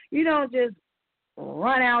street. You don't just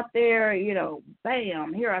run out there,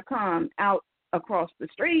 bam, here I come out across the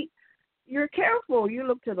street. You're careful. You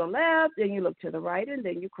look to the left, then you look to the right, and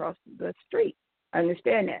then you cross the street. I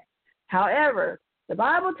understand that. However, the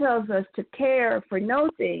Bible tells us to care for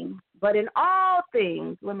no thing, but in all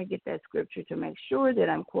things, let me get that scripture to make sure that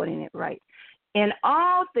I'm quoting it right. In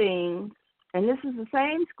all things, and this is the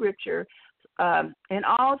same scripture, in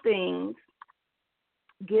all things,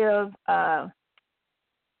 give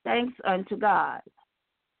thanks unto God.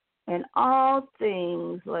 In all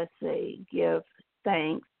things, let's see, give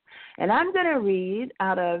thanks. And I'm going to read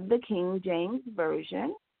out of the King James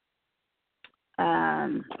Version.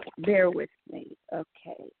 Bear with me.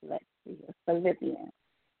 Okay, let's see here. Philippians.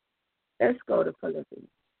 Let's go to Philippians.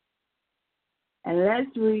 And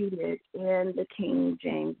let's read it in the King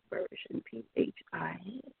James Version. Philippi.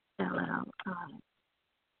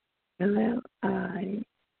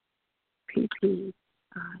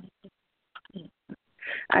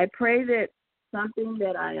 I pray that something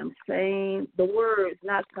that I am saying, the words,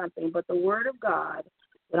 not something, but the word of God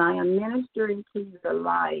that I am ministering to your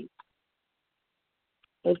life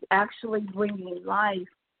is actually bringing life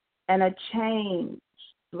and a change.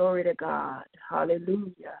 Glory to God.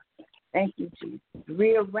 Hallelujah. Thank you, Jesus.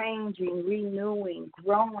 Rearranging, renewing,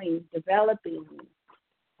 growing, developing.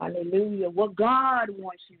 Hallelujah. What God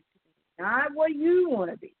wants you to be. Not what you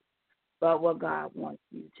want to be, but what God wants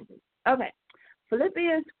you to be. Okay.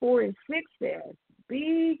 Philippians 4:6 says,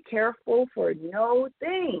 be careful for no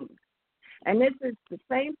thing. And this is the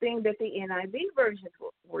same thing that the NIV version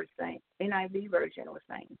was saying.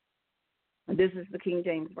 And this is the King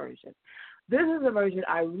James Version. This is a version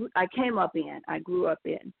I came up in. I grew up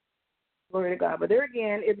in. Glory to God. But there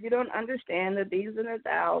again, if you don't understand the these and the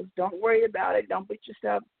thous, don't worry about it. Don't beat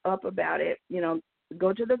yourself up about it.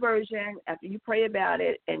 Go to the version after you pray about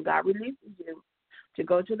it, and God releases you to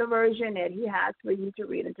go to the version that he has for you to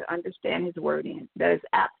read and to understand his word in. That is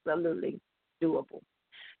absolutely doable.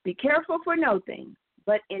 Be careful for no thing,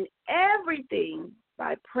 but in everything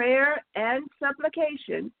by prayer and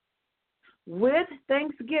supplication with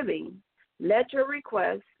thanksgiving, let your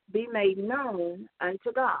requests be made known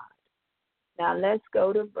unto God. Now let's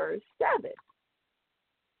go to verse 7.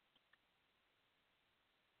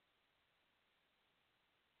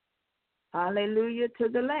 Hallelujah to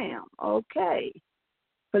the Lamb. Okay.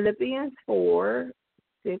 Philippians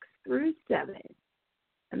 4:6 through 7.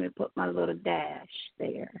 Let me put my little dash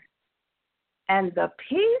there. And the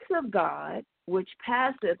peace of God, which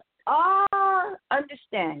passeth all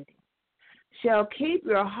understanding, shall keep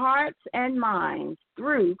your hearts and minds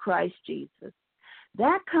through Christ Jesus.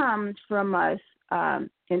 That comes from us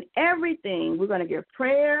in everything. We're going to give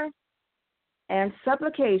prayer and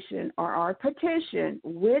supplication, or our petition,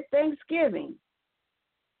 with thanksgiving.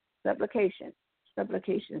 Supplication.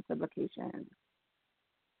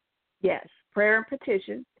 Yes, prayer and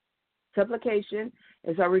petition. Supplication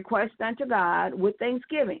is our request unto God with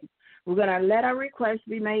thanksgiving. We're going to let our requests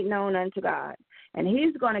be made known unto God. And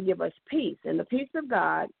he's going to give us peace. And the peace of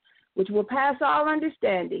God, which will pass all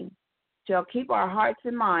understanding, shall keep our hearts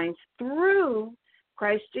and minds through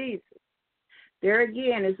Christ Jesus. There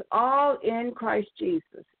again is all in Christ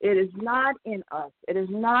Jesus. It is not in us. It is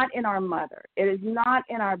not in our mother. It is not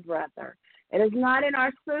in our brother. It is not in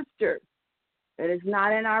our sister. It is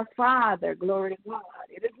not in our father. Glory to God.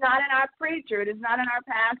 It is not in our preacher. It is not in our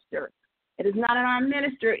pastor. It is not in our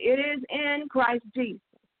minister. It is in Christ Jesus.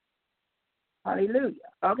 Hallelujah.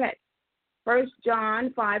 Okay. 1 John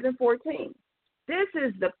 5:14. This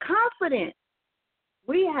is the confidence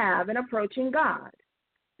we have in approaching God,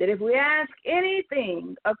 that if we ask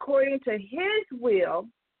anything according to his will,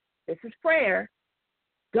 this is prayer,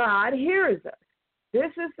 God hears us.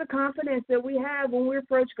 This is the confidence that we have when we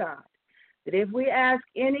approach God, that if we ask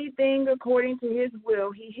anything according to his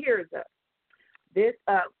will, he hears us. This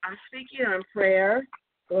I'm speaking on prayer.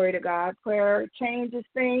 Glory to God. Prayer changes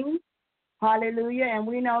things. Hallelujah. And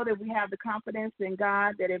we know that we have the confidence in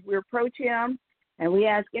God that if we approach him and we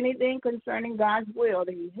ask anything concerning God's will,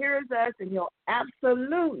 that he hears us and he'll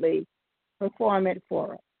absolutely perform it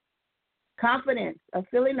for us. Confidence, a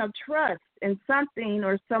feeling of trust in something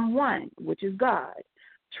or someone, which is God.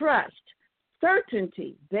 Trust,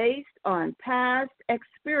 certainty based on past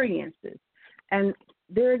experiences. And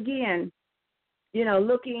there again,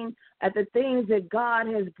 looking at the things that God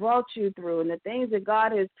has brought you through and the things that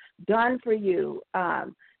God has done for you.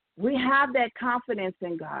 We have that confidence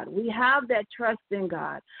in God. We have that trust in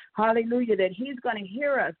God. Hallelujah, that he's going to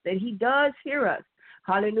hear us, that he does hear us.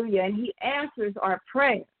 Hallelujah, and he answers our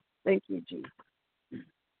prayer. Thank you, Jesus.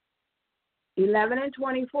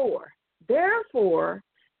 11:24. Therefore,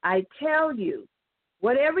 I tell you,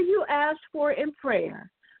 whatever you ask for in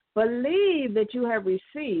prayer, believe that you have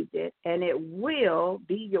received it, and it will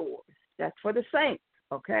be yours. That's for the saints,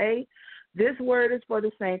 okay? This word is for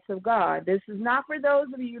the saints of God. This is not for those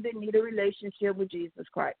of you that need a relationship with Jesus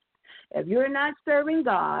Christ. If you're not serving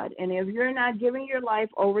God, and if you're not giving your life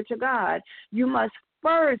over to God, you must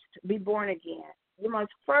first be born again. You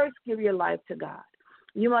must first give your life to God.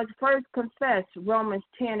 You must first confess Romans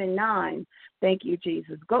 10:9. Thank you,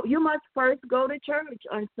 Jesus. You must first go to church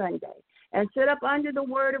on Sunday and sit up under the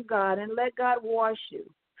word of God and let God wash you.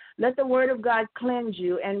 Let the word of God cleanse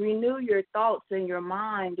you and renew your thoughts and your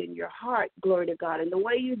mind and your heart, glory to God, and the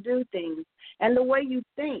way you do things and the way you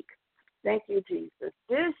think. Thank you, Jesus.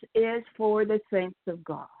 This is for the saints of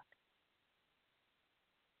God.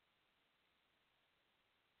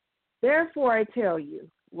 Therefore, I tell you,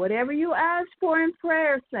 whatever you ask for in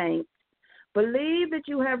prayer, saints, believe that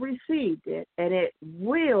you have received it, and it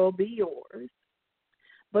will be yours.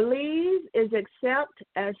 Believe is accept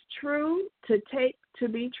as true to take to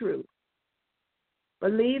be true.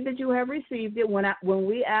 Believe that you have received it when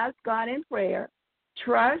we ask God in prayer.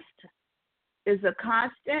 Trust is a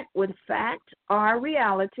constant with fact or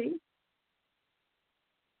reality,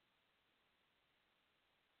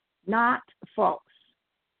 not false.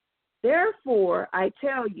 Therefore, I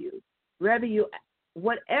tell you,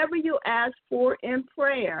 whatever you ask for in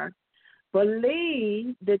prayer,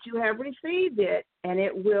 believe that you have received it, and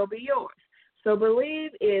it will be yours. So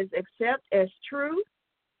believe is accept as true,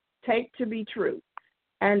 take to be true.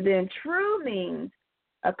 And then true means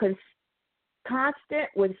a constant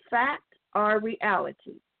with fact or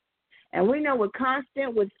reality. And we know what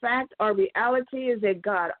constant with fact or reality is that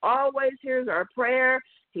God always hears our prayer.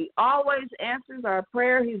 He always answers our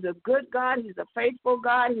prayer. He's a good God. He's a faithful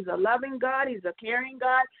God. He's a loving God. He's a caring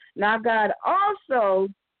God. Now, God also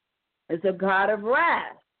is a God of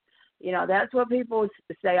wrath. You know, that's what people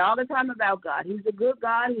say all the time about God. He's a good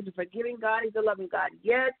God. He's a forgiving God. He's a loving God.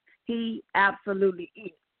 Yes, he absolutely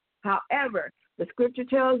is. However, the scripture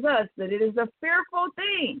tells us that it is a fearful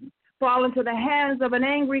thing fall into the hands of an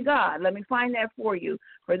angry God. Let me find that for you.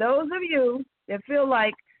 For those of you that feel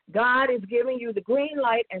like God is giving you the green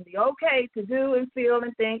light and the okay to do and feel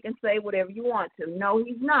and think and say whatever you want to. No,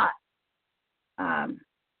 he's not.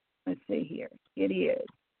 Let's see here. It is.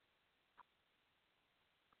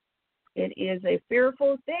 It is a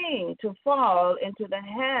fearful thing to fall into the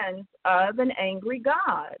hands of an angry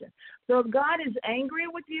God. So if God is angry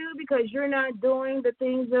with you because you're not doing the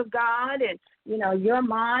things of God and, you know, your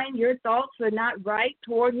mind, your thoughts are not right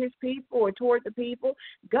toward his people or toward the people,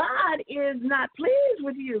 God is not pleased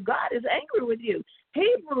with you. God is angry with you.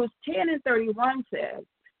 Hebrews 10:31 says,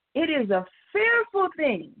 it is a fearful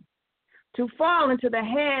thing to fall into the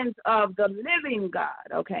hands of the living God.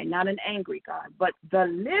 Okay, not an angry God, but the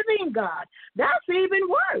living God. That's even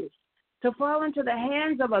worse, to fall into the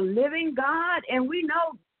hands of a living God. And we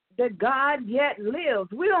know that God yet lives.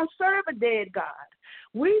 We don't serve a dead God.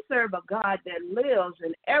 We serve a God that lives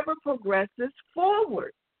and ever progresses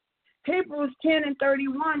forward. Hebrews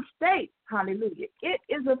 10:31 states, hallelujah, it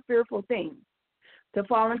is a fearful thing to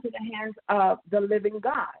fall into the hands of the living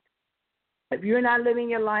God. If you're not living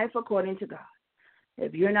your life according to God,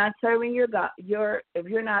 if you're not serving if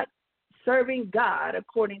you're not serving God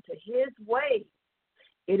according to his ways,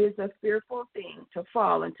 it is a fearful thing to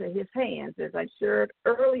fall into his hands, as I shared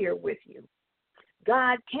earlier with you.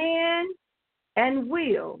 God can and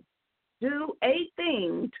will do a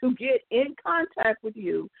thing to get in contact with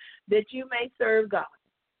you that you may serve God.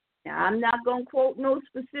 Now, I'm not going to quote no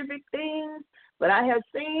specific things, but I have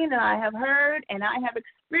seen and I have heard and I have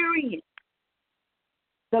experienced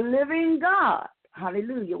the living God,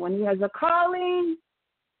 hallelujah, when he has a calling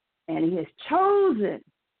and he has chosen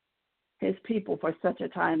his people for such a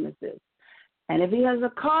time as this. And if he has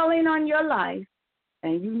a calling on your life,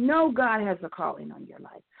 and you know God has a calling on your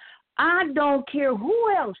life, I don't care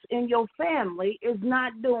who else in your family is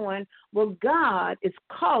not doing what God is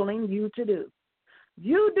calling you to do.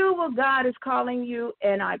 You do what God is calling you,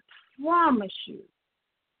 and I promise you,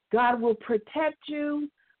 God will protect you,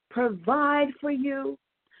 provide for you,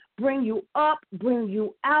 bring you up, bring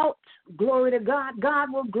you out. Glory to God.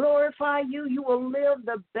 God will glorify you. You will live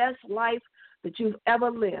the best life that you've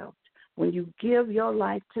ever lived when you give your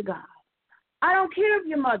life to God. I don't care if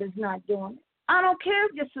your mother's not doing it. I don't care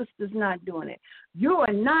if your sister's not doing it. You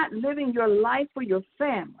are not living your life for your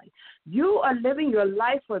family. You are living your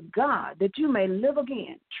life for God that you may live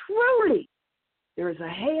again. Truly, there is a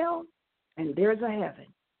hell and there's a heaven.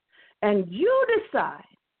 And you decide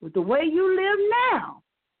with the way you live now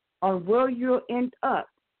on where you'll end up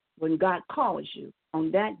when God calls you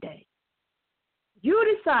on that day.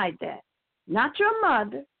 You decide that, not your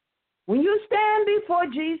mother. When you stand before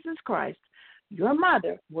Jesus Christ, your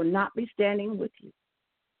mother will not be standing with you.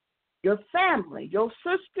 Your family, your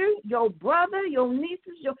sister, your brother, your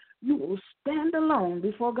nieces, you will stand alone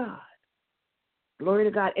before God. Glory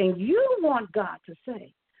to God. And you want God to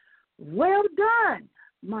say, well done,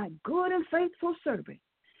 my good and faithful servant.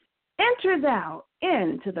 Enter thou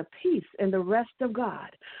into the peace and the rest of God.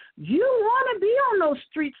 You want to be on those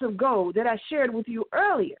streets of gold that I shared with you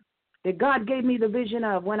earlier, that God gave me the vision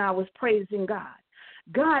of when I was praising God.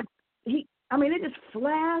 God, it just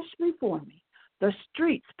flashed before me. The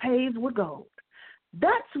streets paved with gold.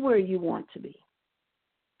 That's where you want to be.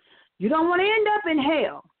 You don't want to end up in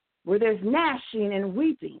hell where there's gnashing and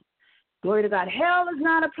weeping. Glory to God. Hell is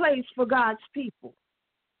not a place for God's people.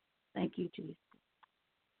 Thank you, Jesus.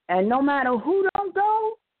 And no matter who don't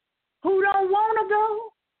go, who don't want to go,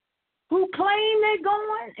 who claim they're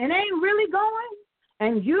going and ain't really going,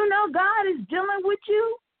 and you know God is dealing with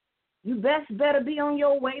you, you better be on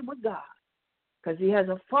your way with God, because he has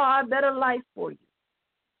a far better life for you.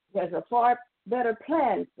 He has a far better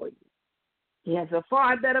plan for you. He has a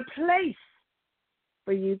far better place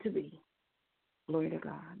for you to be. Glory to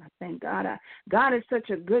God. I thank God. God is such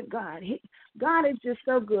a good God. God is just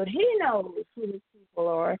so good. He knows who his people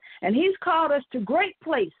are, and he's called us to great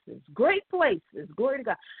places, great places. Glory to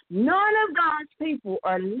God. None of God's people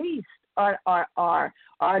are least, are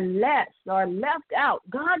less, or left out.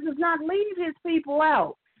 God does not leave his people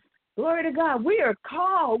out. Glory to God. We are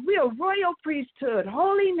called. We are royal priesthood,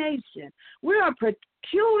 holy nation. We are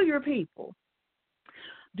peculiar people.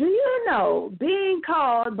 Do you know being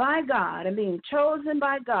called by God and being chosen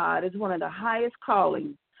by God is one of the highest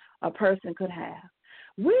callings a person could have?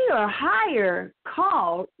 We are higher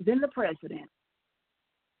called than the president.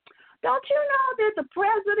 Don't you know that the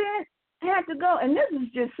president had to go? And this is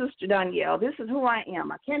just Sister Doniele. This is who I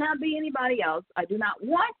am. I cannot be anybody else. I do not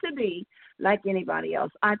want to be like anybody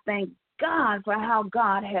else. I thank God for how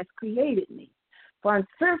God has created me. For I'm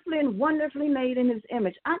fearfully and wonderfully made in his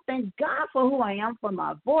image. I thank God for who I am, for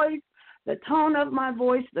my voice, the tone of my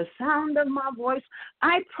voice, the sound of my voice.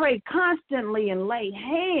 I pray constantly and lay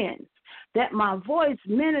hands that my voice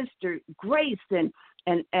minister grace and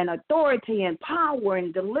authority and power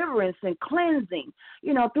and deliverance and cleansing,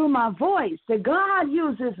 through my voice. That God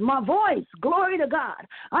uses my voice. Glory to God.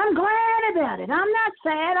 I'm glad about it. I'm not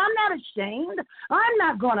sad. I'm not ashamed. I'm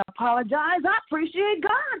not going to apologize. I appreciate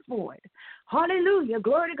God for it. Hallelujah.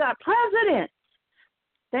 Glory to God. Presidents.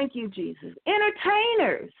 Thank you, Jesus.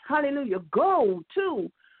 Entertainers. Hallelujah. Go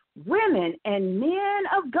to women and men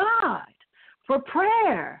of God for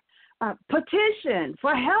prayer, petition,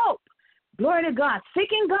 for help. Glory to God.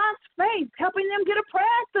 Seeking God's face, helping them get a prayer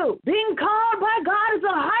through. Being called by God is the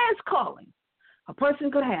highest calling a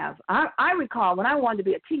person could have. I recall when I wanted to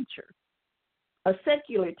be a teacher, a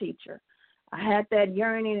secular teacher. I had that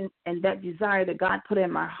yearning and that desire that God put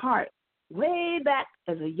in my heart way back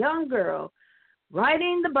as a young girl,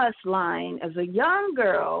 riding the bus line as a young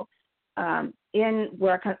girl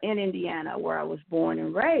in Indiana, where I was born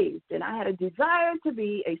and raised. And I had a desire to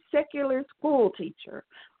be a secular school teacher.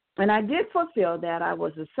 And I did fulfill that. I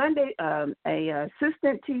was a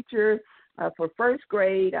assistant teacher for first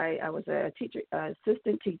grade. I was a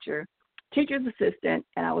assistant teacher, teacher's assistant,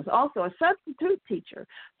 and I was also a substitute teacher.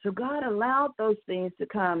 So God allowed those things to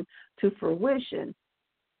come to fruition.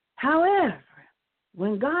 However,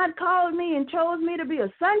 when God called me and chose me to be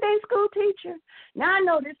a Sunday school teacher, now I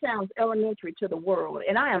know this sounds elementary to the world,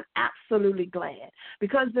 and I am absolutely glad,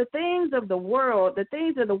 because the things of the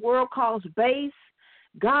world calls base,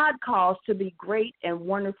 God calls to be great and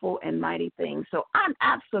wonderful and mighty things. So I'm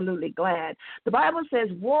absolutely glad. The Bible says,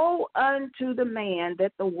 woe unto the man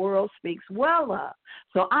that the world speaks well of.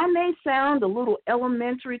 So I may sound a little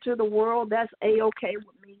elementary to the world. That's A-okay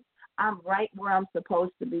with me. I'm right where I'm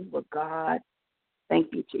supposed to be with God. Thank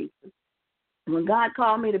you, Jesus. When God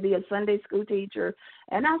called me to be a Sunday school teacher,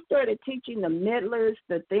 and I started teaching the middlers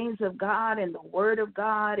the things of God and the Word of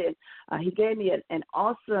God, and he gave me an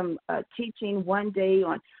awesome teaching one day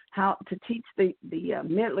on how to teach the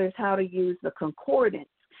middlers how to use the concordance,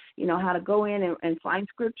 how to go in and find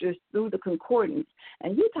scriptures through the concordance.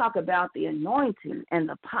 And you talk about the anointing and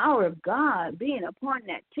the power of God being upon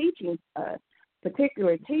that teaching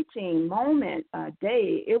particular teaching moment,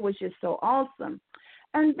 day. It was just so awesome.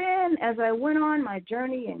 And then as I went on my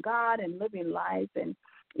journey in God and living life and,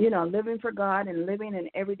 living for God and living an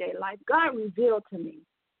everyday life, God revealed to me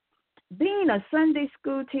being a Sunday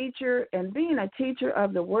school teacher and being a teacher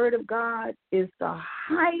of the Word of God is the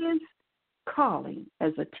highest calling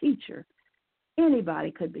as a teacher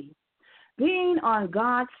anybody could be. Being on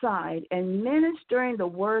God's side and ministering the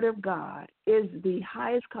Word of God is the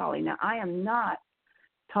highest calling. Now, I am not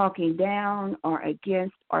talking down or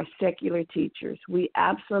against our secular teachers. We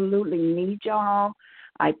absolutely need y'all.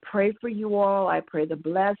 I pray for you all. I pray the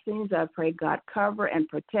blessings. I pray God cover and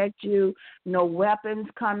protect you. No weapons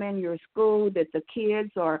come in your school, that the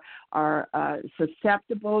kids are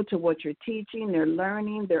susceptible to what you're teaching. They're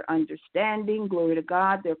learning. They're understanding. Glory to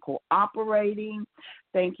God. They're cooperating.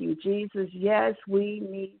 Thank you, Jesus. Yes, we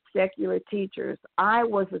need secular teachers. I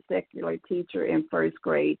was a secular teacher in first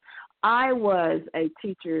grade. I was a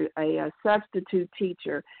teacher, a substitute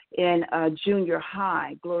teacher in junior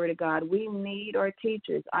high. Glory to God. We need our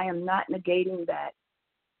teachers. I am not negating that.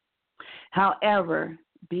 However,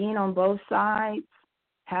 being on both sides,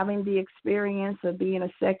 having the experience of being a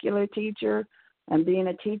secular teacher and being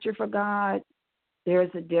a teacher for God, there's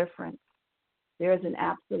a difference. There's an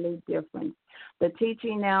absolute difference. The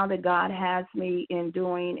teaching now that God has me in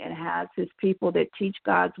doing and has his people that teach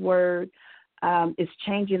God's word, is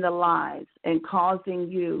changing the lives and causing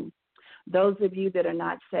you, those of you that are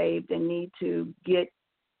not saved and need to get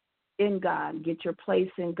in God, get your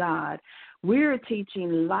place in God. We're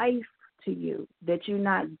teaching life to you, that you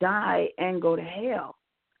not die and go to hell.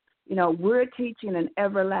 You know, we're teaching an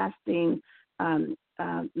everlasting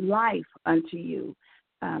life unto you.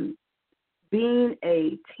 Being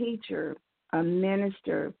a teacher, a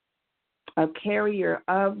minister, a carrier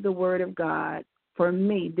of the Word of God, for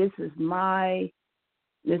me, this is my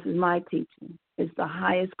teaching. It's the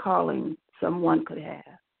highest calling someone could have.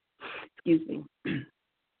 Excuse me.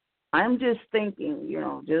 I'm just thinking,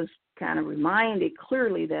 just kind of reminded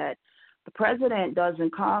clearly that the president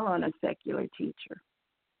doesn't call on a secular teacher.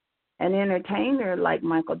 An entertainer like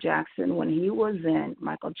Michael Jackson, when he was in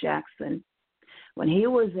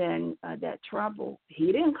that trouble,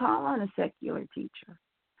 he didn't call on a secular teacher.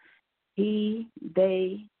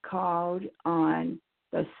 They called on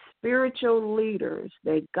the spiritual leaders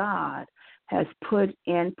that God has put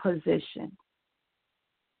in position.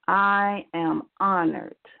 I am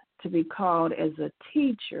honored to be called as a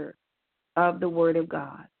teacher of the Word of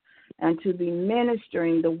God and to be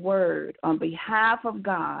ministering the Word on behalf of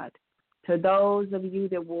God to those of you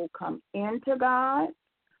that will come into God,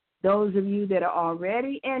 those of you that are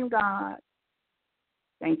already in God.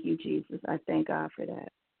 Thank you, Jesus. I thank God for that.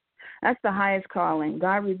 That's the highest calling.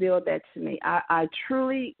 God revealed that to me. I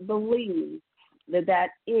truly believe that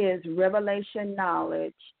is revelation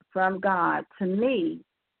knowledge from God to me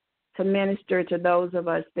to minister to those of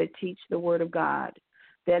us that teach the Word of God,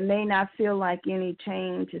 that may not feel like any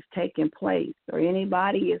change is taking place or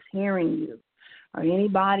anybody is hearing you or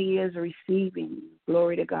anybody is receiving you.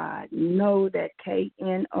 Glory to God. Know that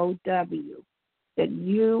KNOW, that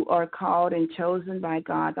you are called and chosen by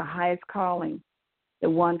God. The highest calling that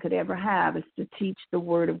one could ever have is to teach the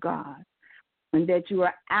Word of God, and that you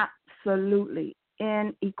are absolutely,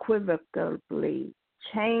 unequivocally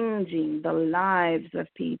changing the lives of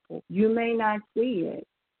people. You may not see it.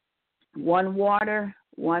 One water,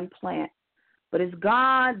 one plant, but it's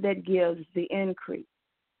God that gives the increase,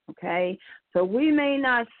 okay? So we may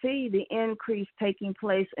not see the increase taking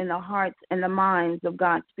place in the hearts and the minds of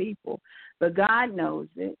God's people, but God knows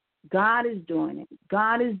it. God is doing it.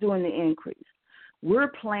 God is doing the increase. We're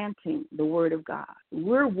planting the Word of God.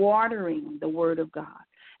 We're watering the Word of God.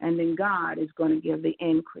 And then God is going to give the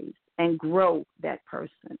increase and grow that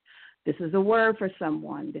person. This is a word for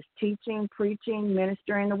someone that's teaching, preaching,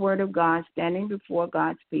 ministering the Word of God, standing before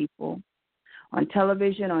God's people, on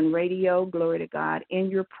television, on radio, glory to God,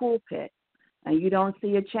 in your pulpit. And you don't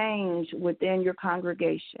see a change within your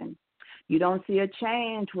congregation. You don't see a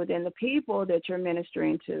change within the people that you're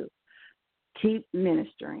ministering to. Keep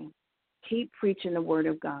ministering. Keep preaching the Word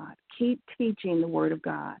of God. Keep teaching the Word of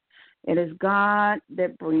God. It is God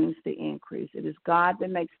that brings the increase. It is God that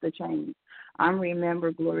makes the change. I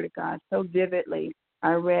remember, glory to God, so vividly,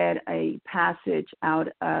 I read a passage out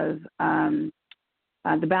of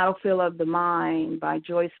The Battlefield of the Mind by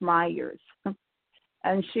Joyce Myers.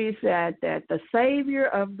 And she said that the Savior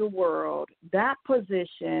of the world, that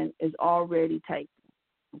position is already taken,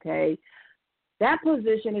 okay? That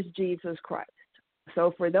position is Jesus Christ.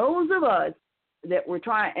 So for those of us that were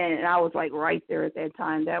trying, and I was like right there at that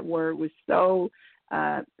time, that word was so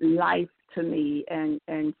life to me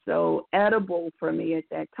and so edible for me at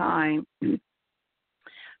that time.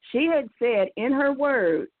 She had said in her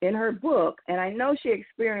word, in her book, and I know she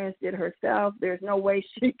experienced it herself, there's no way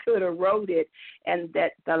she could have wrote it, and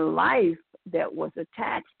that the life that was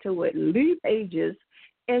attached to it leaped pages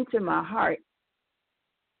into my heart.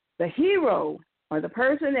 The hero, or the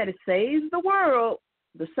person that saves the world,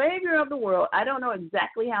 the Savior of the world, I don't know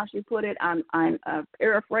exactly how she put it, I'm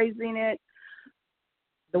paraphrasing it.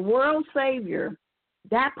 The world Savior,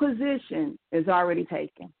 that position is already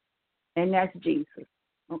taken, and that's Jesus.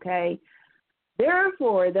 Okay?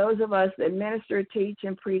 Therefore, those of us that minister, teach,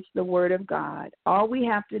 and preach the Word of God, all we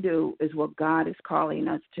have to do is what God is calling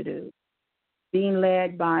us to do, being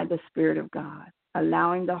led by the Spirit of God,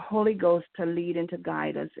 allowing the Holy Ghost to lead and to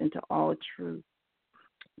guide us into all truth.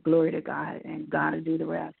 Glory to God, and God will do the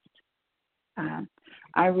rest.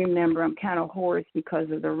 I remember, I'm kind of hoarse because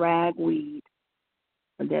of the ragweed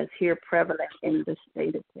that's here prevalent in the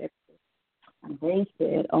state of Texas. And they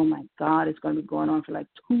said, oh, my God, it's going to be going on for like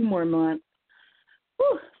 2 more months.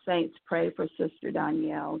 Whew. Saints, pray for Sister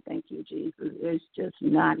Doniele. Thank you, Jesus. It's just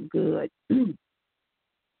not good.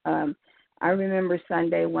 I remember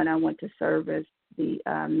Sunday when I went to service, the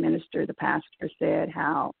minister, the pastor said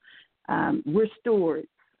how we're stewards.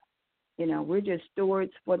 You know, we're just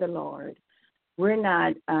stewards for the Lord. We're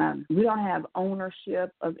not, we don't have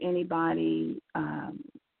ownership of anybody.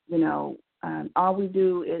 All we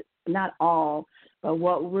do is, not all, but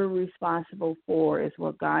what we're responsible for is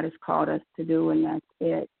what God has called us to do, and that's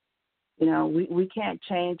it. You know, we can't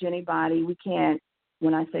change anybody. We can't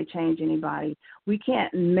when I say change anybody, we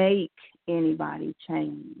can't make anybody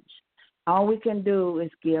change. All we can do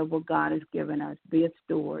is give what God has given us. Be a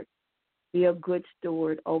steward. Be a good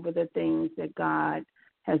steward over the things that God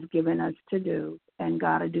has given us to do, and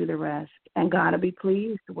God will do the rest, and God will be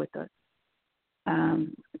pleased with us.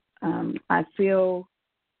 I feel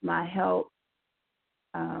my help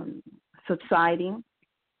subsiding.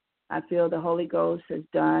 I feel the Holy Ghost has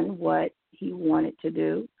done what he wanted to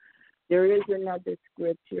do. There is another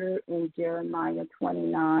scripture in Jeremiah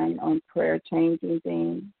 29 on prayer changing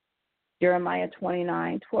things. Jeremiah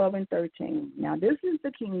 29, 12 and 13. Now, this is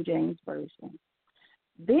the King James Version.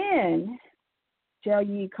 Then shall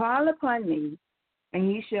ye call upon me,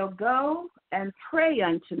 and ye shall go and pray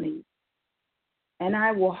unto me, and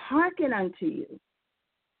I will hearken unto you,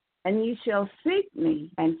 and ye shall seek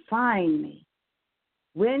me and find me,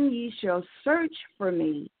 when ye shall search for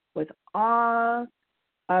me with all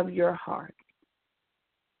of your heart.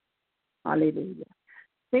 Hallelujah.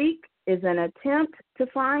 Seek is an attempt to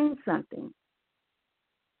find something.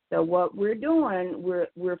 So what we're doing,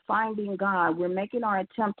 we're finding God. We're making our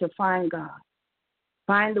attempt to find God.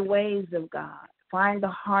 Find the ways of God. Find the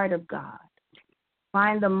heart of God.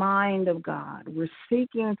 Find the mind of God. We're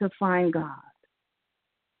seeking to find God.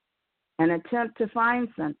 An attempt to find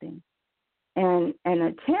something. And an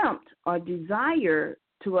attempt or desire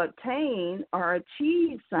to obtain or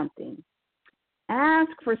achieve something.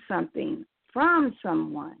 Ask for something from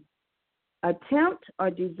someone. Attempt or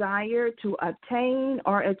desire to obtain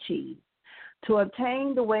or achieve. To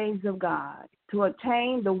obtain the ways of God. To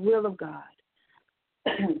obtain the will of God.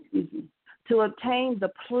 Excuse me. To obtain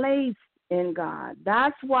the place in God.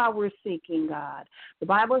 That's why we're seeking God. The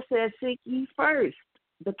Bible says, seek ye first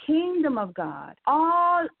the kingdom of God,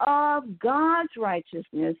 all of God's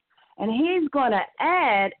righteousness, and he's going to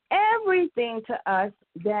add everything to us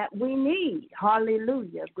that we need.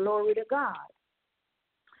 Hallelujah. Glory to God.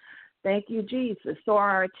 Thank you, Jesus. So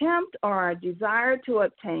our attempt or our desire to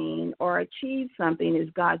obtain or achieve something is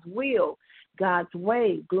God's will, God's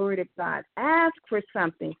way. Glory to God. Ask for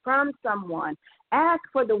something from someone. Ask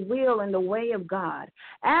for the will and the way of God.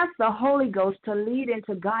 Ask the Holy Ghost to lead and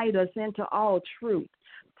to guide us into all truth.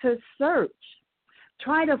 To search.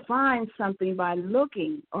 Try to find something by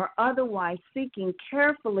looking or otherwise seeking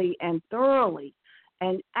carefully and thoroughly.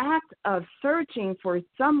 An act of searching for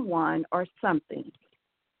someone or something.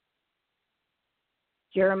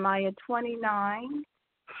 Jeremiah 29,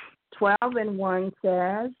 12 and 1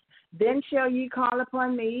 says, Then shall ye call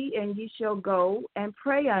upon me, and ye shall go and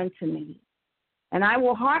pray unto me, and I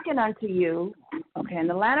will hearken unto you. Okay, and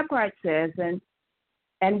the latter part says,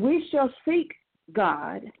 and we shall seek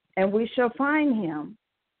God, and we shall find him,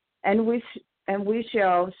 and we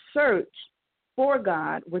shall search for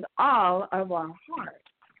God with all of our heart.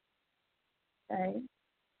 Okay?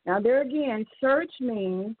 Now there again, search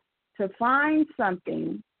means to find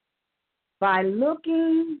something by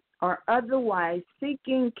looking or otherwise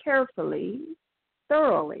seeking carefully,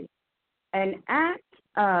 thoroughly, an act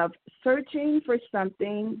of searching for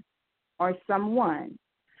something or someone.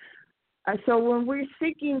 So when we're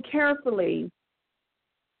seeking carefully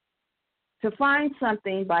to find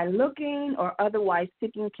something by looking or otherwise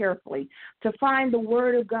seeking carefully, to find the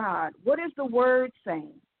Word of God, what is the Word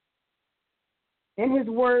saying? In his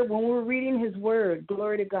Word, when we're reading his Word,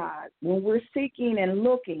 glory to God, when we're seeking and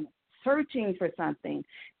looking, searching for something,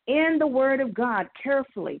 in the Word of God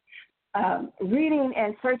carefully, reading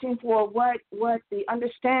and searching for what the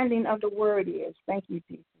understanding of the Word is. Thank you,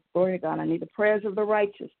 Jesus. Glory to God. I need the prayers of the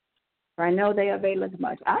righteous, for I know they avail us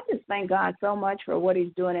much. I just thank God so much for what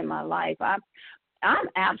he's doing in my life. I'm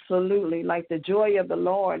absolutely like the joy of the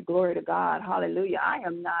Lord. Glory to God. Hallelujah.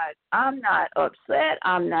 I'm not upset.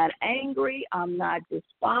 I'm not angry. I'm not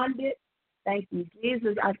despondent. Thank you,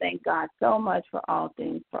 Jesus. I thank God so much for all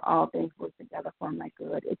things. For all things work together for my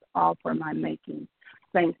good. It's all for my making.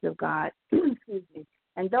 Saints of God. Excuse me.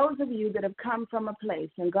 And those of you that have come from a place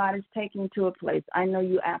and God is taking you to a place, I know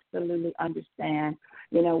you absolutely understand,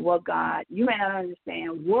 what God, you may not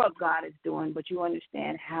understand what God is doing, but you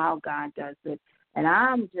understand how God does it. And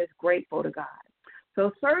I'm just grateful to God.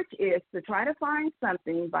 So search is to try to find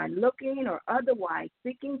something by looking or otherwise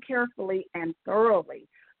seeking carefully and thoroughly.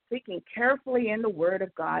 Seeking carefully in the Word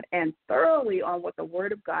of God and thoroughly on what the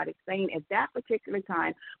Word of God is saying at that particular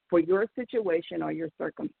time for your situation or your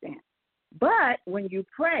circumstance. But when you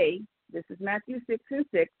pray, this is Matthew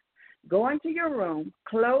 6:6, go into your room,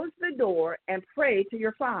 close the door, and pray to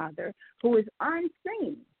your Father who is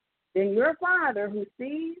unseen. Then your Father who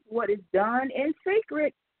sees what is done in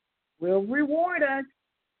secret will reward us.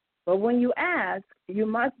 But when you ask, you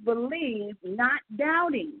must believe, not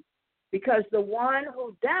doubting. because the one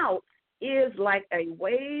who doubts is like a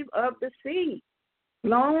wave of the sea,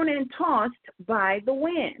 blown and tossed by the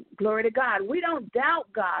wind. Glory to God. We don't doubt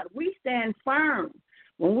God. We stand firm.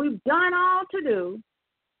 When we've done all to do,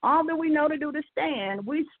 all that we know to do to stand,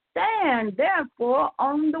 we stand, therefore,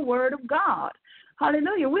 on the word of God.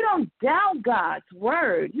 Hallelujah. We don't doubt God's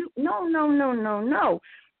word. No.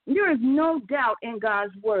 There is no doubt in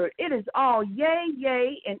God's word. It is all yea,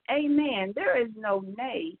 yea, and amen. There is no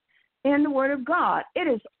nay in the word of God. It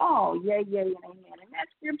is all yea, yea, and amen. And that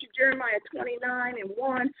scripture, Jeremiah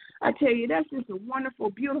 29:1, I tell you, that's just a wonderful,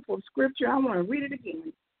 beautiful scripture. I want to read it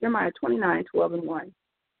again. Jeremiah 29:12-1.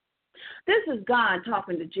 This is God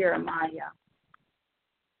talking to Jeremiah.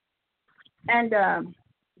 And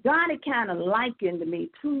God had kind of likened me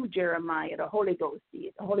to Jeremiah. The Holy Ghost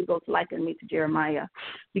did. The Holy Ghost likened me to Jeremiah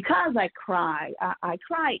because I cry. I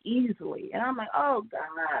cry easily. And I'm like, oh,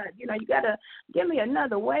 God, you got to give me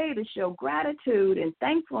another way to show gratitude and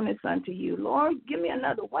thankfulness unto you. Lord, give me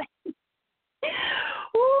another way.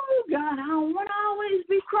 Oh, God, I don't want to always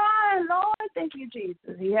be crying. Lord, thank you,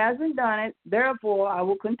 Jesus. He hasn't done it. Therefore, I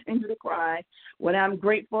will continue to cry when I'm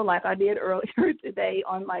grateful like I did earlier today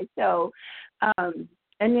on my show.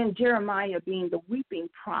 And then Jeremiah being the weeping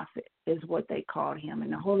prophet is what they called him.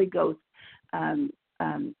 And the Holy Ghost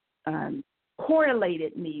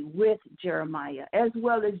correlated me with Jeremiah as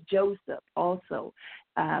well as Joseph also.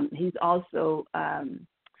 He's also,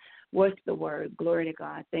 what's the word? Glory to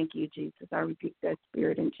God. Thank you, Jesus. I rebuke that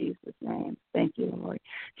spirit in Jesus' name. Thank you, Lord.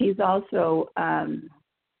 He's also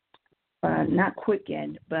not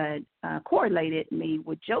quickened, but correlated me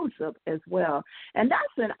with Joseph as well. And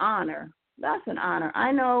that's an honor. That's an honor. I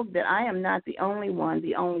know that I am not the only one,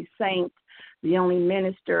 the only saint, the only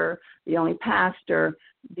minister, the only pastor,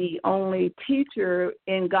 the only teacher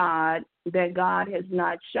in God that God has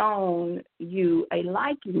not shown you a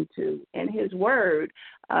liking to in his word.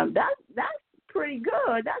 That's pretty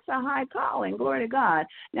good. That's a high calling. Glory to God.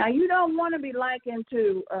 Now, you don't want to be likened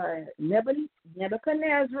to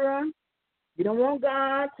Nebuchadnezzar. You don't want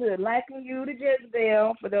God to liken you to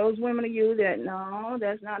Jezebel. For those women of you that, no,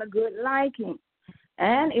 that's not a good liking.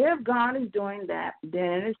 And if God is doing that,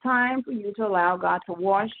 then it's time for you to allow God to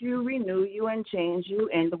wash you, renew you, and change you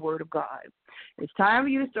in the Word of God. It's time for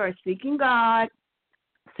you to start seeking God,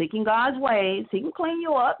 seeking God's ways. He can clean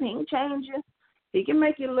you up. He can change you. He can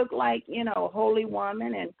make you look like, a holy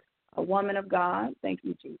woman and a woman of God. Thank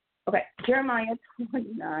you, Jesus. Okay, Jeremiah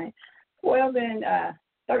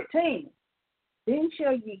 29:12-13. Then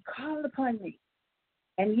shall ye call upon me,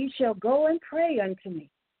 and ye shall go and pray unto me,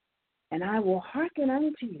 and I will hearken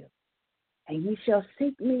unto you. And ye shall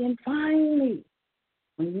seek me and find me,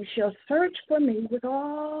 when you shall search for me with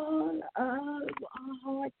all of our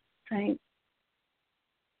heart. Saints,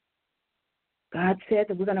 God said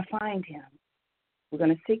that we're going to find him. We're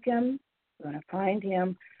going to seek him. We're going to find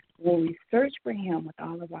him when we search for him with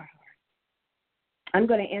all of our heart. I'm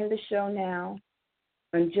going to end the show now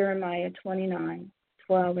on Jeremiah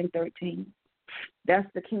 29:12-13.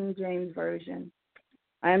 That's the King James Version.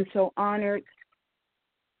 I am so honored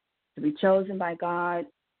to be chosen by God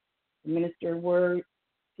to minister a word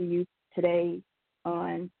to you today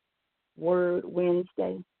on Word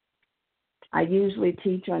Wednesday. I usually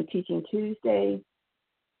teach on Teaching Tuesday.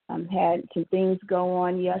 Had some things go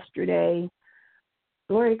on yesterday.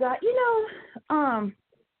 Glory to God.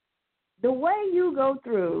 The way you go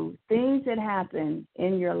through things that happen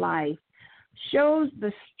in your life shows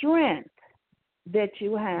the strength that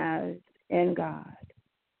you have in God.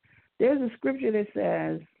 There's a scripture that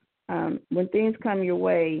says, when things come your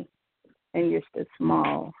way and you're still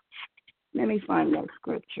small. Let me find that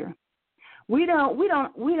scripture. We don't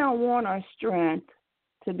want our strength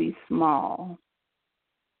to be small.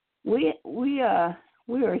 We are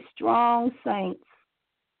strong saints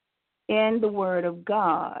in the Word of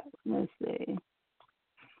God. Let's see.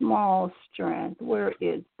 Small strength. Where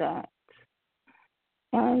is that?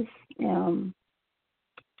 SMASTRENG.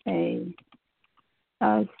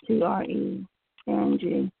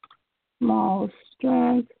 Small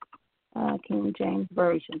strength. King James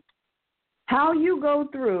Version. How you go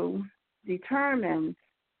through determines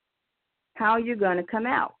how you're going to come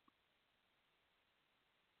out.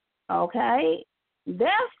 Okay?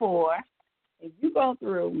 Therefore, if you go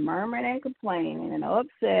through murmuring and complaining and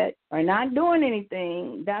upset or not doing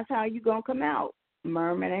anything, that's how you're going to come out.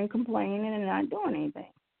 Murmuring and complaining and not doing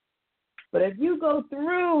anything. But if you go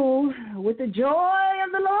through with the joy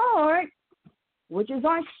of the Lord, which is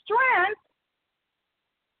our strength,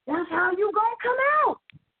 that's how you're going to come out.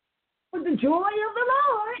 With the joy of the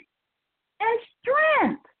Lord and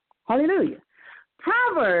strength. Hallelujah.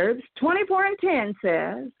 Proverbs 24:10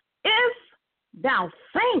 says, if thou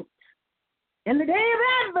faint in the day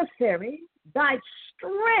of adversary, thy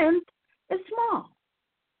strength is small.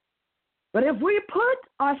 But if we put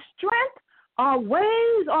our strength, our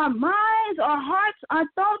ways, our minds, our hearts, our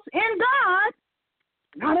thoughts in God,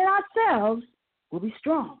 not in ourselves, we'll be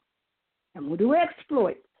strong and we'll do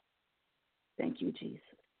exploits. Thank you, Jesus.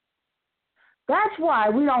 That's why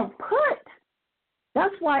we don't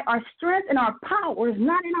that's why our strength and our power is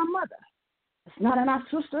not in our mother. It's not in our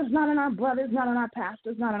sisters, not in our brothers, not in our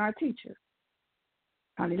pastors, not in our teachers.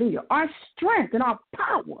 Hallelujah. Our strength and our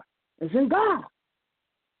power is in God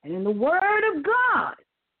and in the Word of God.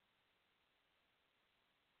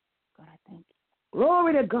 God, I thank you.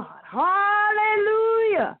 Glory to God.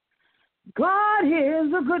 Hallelujah. God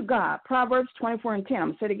is a good God. Proverbs 24:10. I'm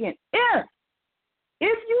going to say it again.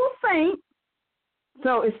 If you faint,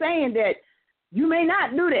 so it's saying that you may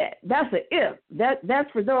not do that. That's a if. That's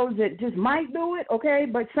for those that just might do it, okay?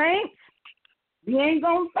 But saints, we ain't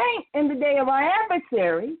going to faint in the day of our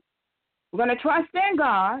adversary. We're going to trust in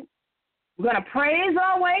God. We're going to praise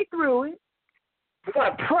our way through it. We're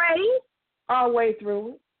going to pray our way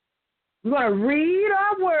through it. We're going to read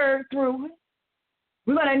our word through it.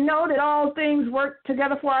 We're going to know that all things work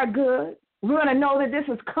together for our good. We're going to know that this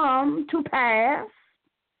has come to pass,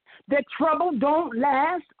 that trouble don't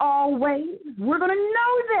last always. We're going to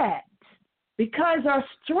know that because our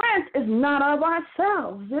strength is not of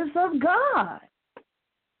ourselves. It's of God.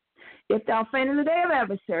 If thou faint in the day of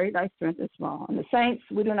adversary, thy strength is small. And the saints,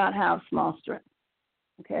 we do not have small strength,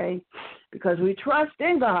 okay? Because we trust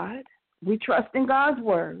in God. We trust in God's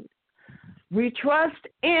word. We trust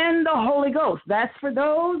in the Holy Ghost. That's for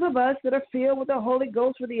those of us that are filled with the Holy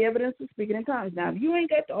Ghost with the evidence of speaking in tongues. Now, if you ain't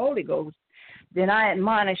got the Holy Ghost, then I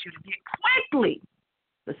admonish you to get quickly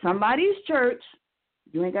to somebody's church.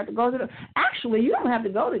 You ain't got to go to actually, you don't have to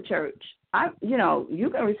go to church. You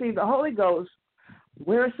can receive the Holy Ghost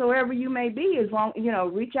wheresoever you may be, as long,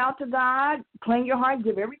 reach out to God, clean your heart,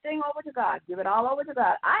 give everything over to God, give it all over to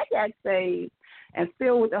God. I got saved and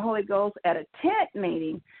filled with the Holy Ghost at a tent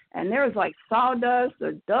meeting, and there was like sawdust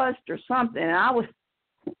or dust or something, and I was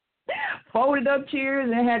folded up chairs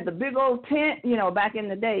and had the big old tent, back in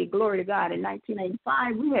the day, glory to God, in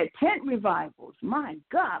 1985, we had tent revivals. My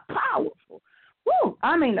God, powerful. Woo!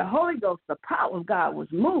 I mean, the Holy Ghost, the power of God was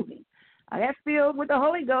moving. I got filled with the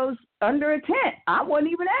Holy Ghost under a tent. I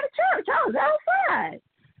wasn't even at a church. I was outside.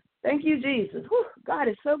 Thank you, Jesus. Whew, God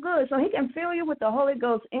is so good. So he can fill you with the Holy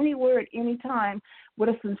Ghost anywhere at any time with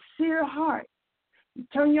a sincere heart. You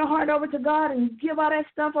turn your heart over to God and give all that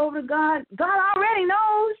stuff over to God. God already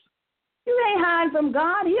knows. You ain't hiding from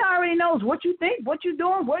God. He already knows what you think, what you're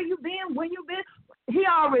doing, where you been, when you been. He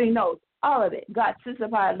already knows all of it. God sits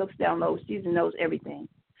up high, looks down low. Jesus knows everything.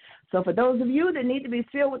 So for those of you that need to be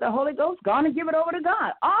filled with the Holy Ghost, go on and give it over to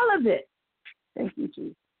God. All of it. Thank you,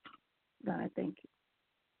 Jesus. God, I thank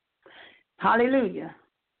you. Hallelujah.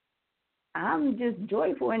 I'm just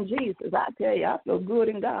joyful in Jesus. I tell you, I feel good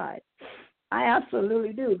in God. I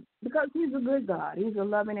absolutely do. Because he's a good God. He's a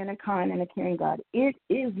loving and a kind and a caring God. It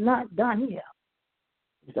is not done here.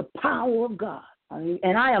 It's the power of God.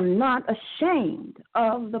 And I am not ashamed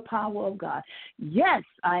of the power of God. Yes,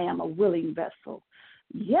 I am a willing vessel.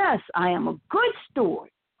 Yes, I am a good steward.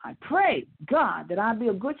 I pray, God, that I be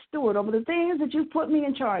a good steward over the things that you put me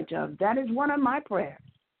in charge of. That is one of my prayers.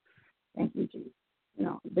 Thank you, Jesus.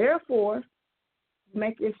 Therefore,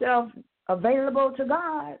 make yourself available to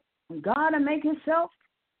God, and God will make himself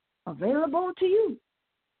available to you.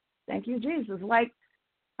 Thank you, Jesus. Like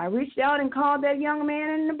I reached out and called that young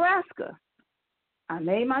man in Nebraska. I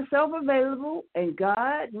made myself available, and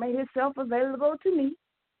God made himself available to me,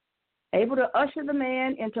 able to usher the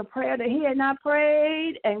man into prayer that he had not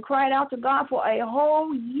prayed and cried out to God for a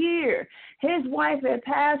whole year. His wife had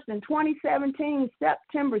passed in 2017,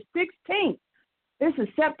 September 16th. This is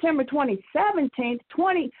September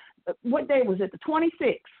 2017, what day was it? The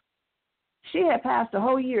 26th. She had passed a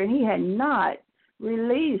whole year, and he had not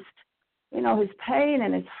released, his pain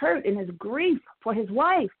and his hurt and his grief for his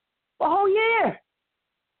wife for a whole year.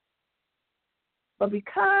 But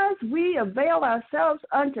because we avail ourselves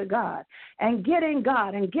unto God and get in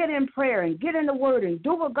God and get in prayer and get in the word and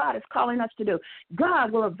do what God is calling us to do,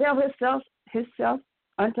 God will avail himself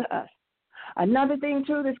unto us. Another thing,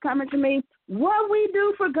 too, that's coming to me, what we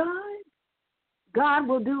do for God, God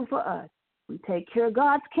will do for us. We take care of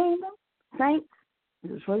God's kingdom, saints.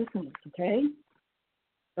 This is for the saints, okay?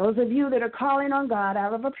 Those of you that are calling on God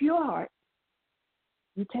out of a pure heart,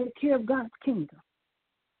 you take care of God's kingdom.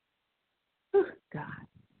 God,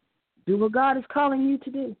 do what God is calling you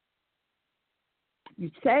to do.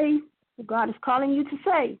 You say what God is calling you to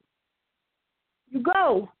say. You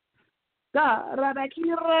go God, God,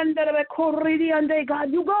 you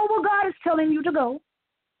go where God is telling you to go.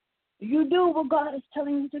 You do what God is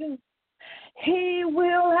telling you to do. He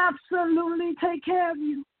will absolutely take care of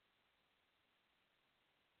you.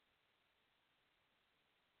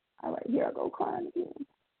 All right, here I go crying again.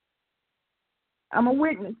 I'm a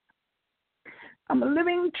witness. I'm a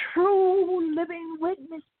living, true, living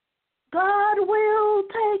witness. God will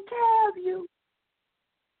take care of you.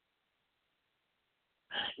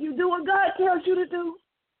 You do what God tells you to do.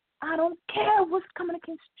 I don't care what's coming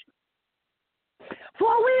against you.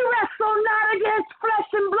 For we wrestle not against flesh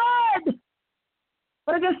and blood,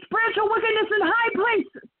 but against spiritual wickedness in high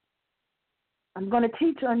places. I'm going to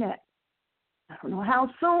teach on that. I don't know how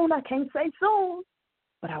soon. I can't say soon,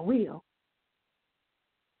 but I will.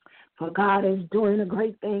 For God is doing a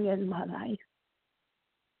great thing in my life.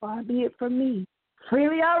 Far be it from me.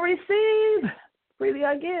 Freely I receive, freely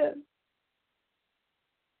I give.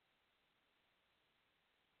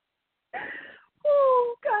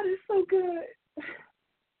 Oh, God is so good.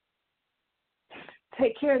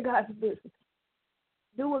 Take care of God's business.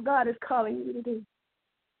 Do what God is calling you to do.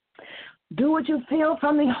 Do what you feel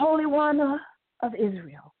from the Holy One of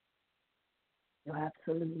Israel. You'll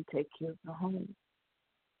absolutely take care of the home.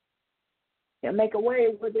 He'll make a way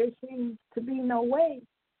where there seems to be no way.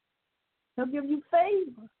 He'll give you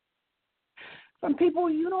favor from people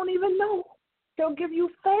you don't even know. He'll give you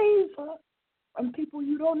favor from people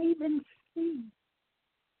you don't even see.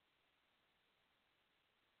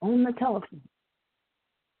 On the telephone,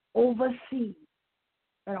 overseas,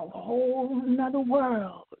 in a whole nother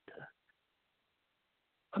world,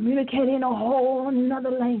 communicating a whole nother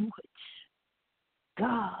language.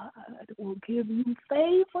 God will give you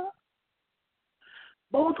favor,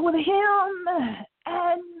 both with Him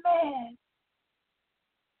and man.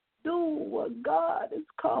 Do what God is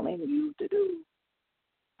calling you to do.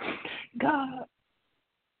 God,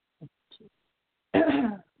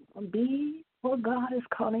 be what God is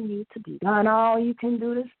calling you to be. Done all you can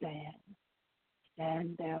do to stand.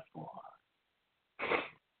 Stand therefore.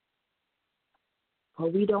 For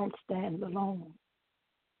we don't stand alone.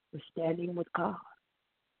 We're standing with God.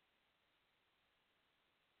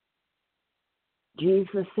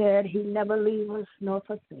 Jesus said He never leave us nor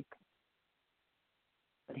forsake us,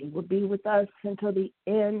 but He will be with us until the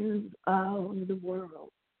end of the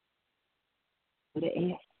world. To the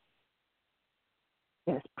end.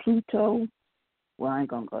 There's Pluto. Well, I ain't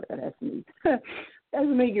going to go there. That's me. That's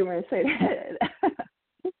me getting ready to say that.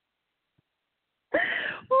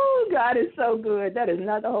 Oh, God is so good. That is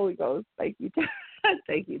not the Holy Ghost. Thank you.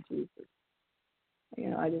 Thank you, Jesus. You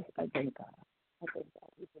know, I thank God. I thank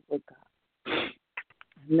God. He's a good God.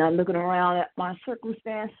 I'm not looking around at my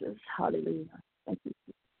circumstances. Hallelujah. Thank you.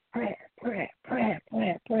 Prayer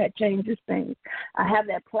changes things. I have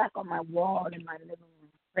that plaque on my wall in my living room.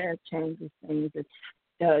 Prayer changes things. It's,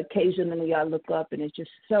 occasionally I look up and it's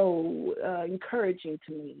just so encouraging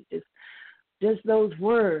to me. Just those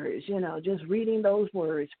words, you know, just reading those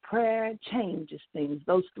words. Prayer changes things.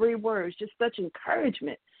 Those 3 words, just such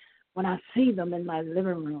encouragement when I see them in my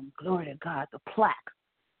living room. Glory to God, the plaque.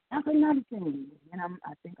 That's another thing. And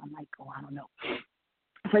I think I might go, I don't know.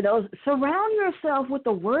 For those, surround yourself with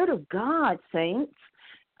the Word of God, saints.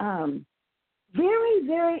 Very,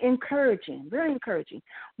 very encouraging. Very encouraging.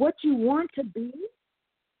 What you want to be,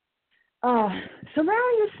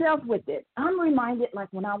 surround yourself with it. I'm reminded, like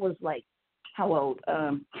when I was like, how old?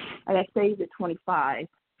 I got saved at 25.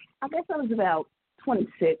 I guess I was about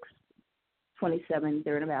 26, 27,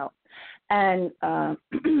 there and about. And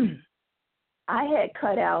I had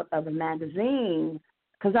cut out of a magazine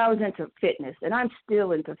because I was into fitness, and I'm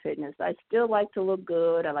still into fitness. I still like to look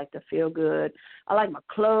good. I like to feel good. I like my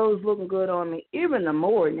clothes looking good on me, even the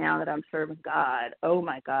more now that I'm serving God. Oh,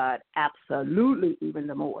 my God, absolutely even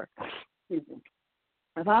the more. Excuse me.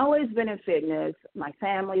 I've always been in fitness. My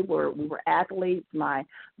family we were athletes. My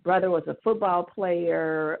brother was a football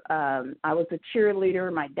player. I was a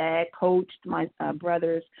cheerleader. My dad coached my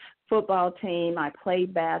brother's football team. I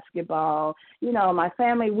played basketball. You know, my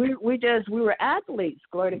family, we were athletes.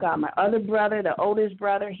 Glory to God. My other brother, the oldest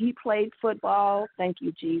brother, he played football. Thank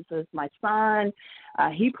you, Jesus. My son,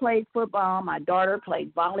 he played football. My daughter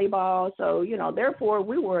played volleyball. So, you know, therefore,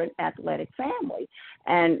 we were an athletic family.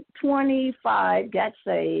 And 25 got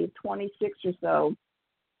saved, 26 or so.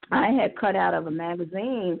 I had cut out of a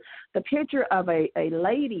magazine the picture of a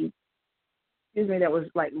lady, that was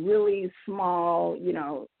like really small, you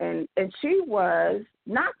know, and she was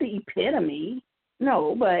not the epitome,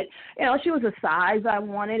 no, but, you know, she was a size I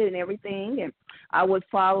wanted and everything. And I would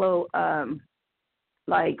follow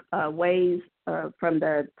ways from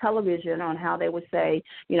the television on how they would say,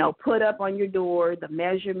 put up on your door the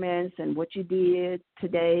measurements and what you did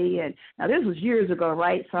today. And now this was years ago,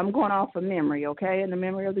 right? So I'm going off of memory, okay? And the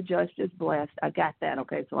memory of the just is blessed. I got that,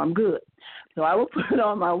 okay? So I'm good. So I would put it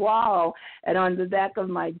on my wall and on the back of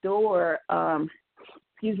my door,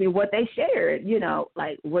 what they shared,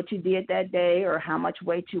 like what you did that day or how much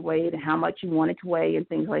weight you weighed and how much you wanted to weigh and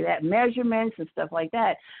things like that, measurements and stuff like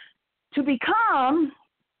that, to become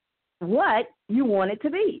what you wanted to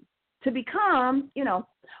be, to become,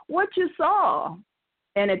 what you saw.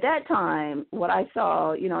 And at that time, what I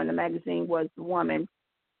saw, in the magazine was the woman,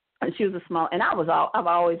 and she was a small, and I've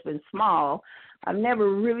always been small. I've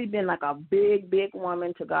never really been like a big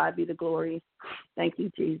woman. To God be the glory. Thank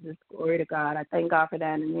you, Jesus. Glory to God. I thank God for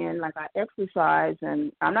that. And then, like, I exercise,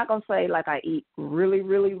 and I'm not going to say, like, I eat really,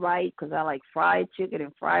 really right, because I like fried chicken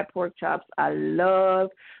and fried pork chops. I love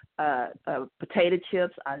potato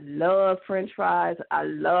chips. I love French fries. I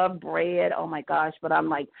love bread. Oh, my gosh. But I'm,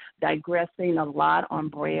 like, digressing a lot on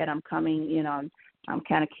bread. I'm coming, I'm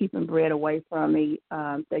kind of keeping bread away from me.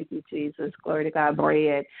 Thank you, Jesus. Glory to God,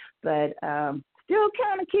 bread. But still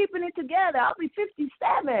kind of keeping it together. I'll be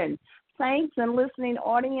 57. Saints and listening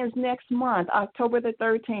audience next month, October the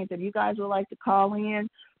 13th. If you guys would like to call in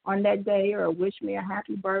on that day or wish me a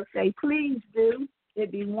happy birthday, please do.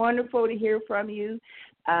 It'd be wonderful to hear from you.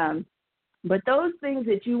 But those things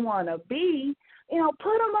that you want to be,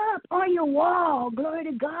 put them up on your wall, glory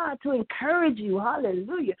to God, to encourage you,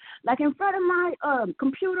 hallelujah. Like in front of my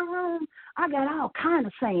computer room, I got all kind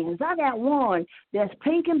of sayings. I got one that's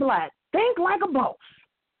pink and black. Think like a boss.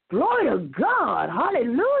 Glory to God,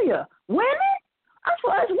 hallelujah. Women? I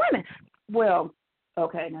swear it's women. Well,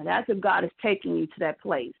 okay, now that's if God is taking you to that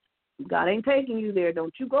place. If God ain't taking you there,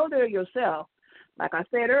 don't you go there yourself. Like I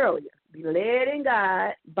said earlier, be led in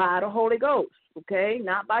God by the Holy Ghost, okay?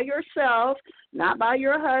 Not by yourself, not by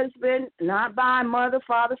your husband, not by mother,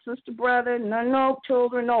 father, sister, brother, no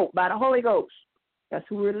children, no, by the Holy Ghost. That's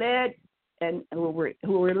who we're led and who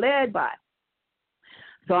we're led by.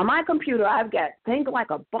 So on my computer, I've got Think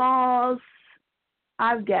Like a Boss.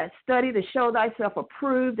 I've got Study to Show Thyself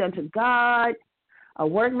Approved unto God, a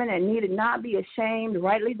workman that needed not be ashamed,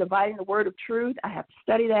 rightly dividing the word of truth. I have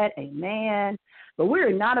studied that, amen. But we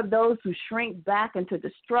are not of those who shrink back into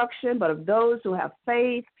destruction, but of those who have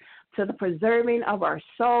faith to the preserving of our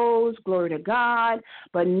souls, glory to God.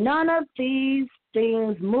 But none of these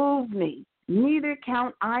things move me, neither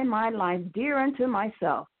count I my life dear unto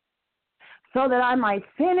myself, so that I might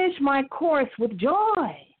finish my course with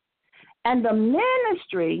joy, and the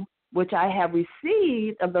ministry which I have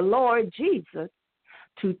received of the Lord Jesus,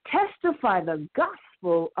 to testify the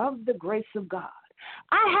gospel of the grace of God.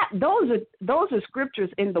 Those are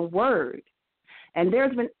scriptures in the Word, and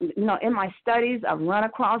there's been, in my studies, I've run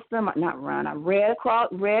across them. I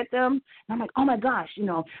read them, and I'm like, oh my gosh,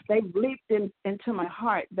 they leaped into my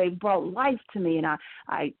heart. They brought life to me, and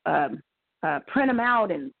I print them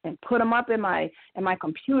out and put them up in my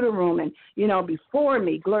computer room and, before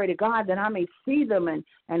me, glory to God, that I may see them and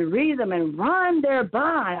read them and run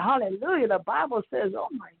thereby. Hallelujah. The Bible says, oh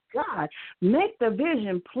my God, make the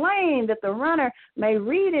vision plain that the runner may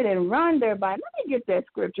read it and run thereby. Let me get that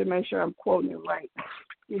scripture, make sure I'm quoting it right.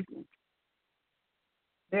 Excuse me.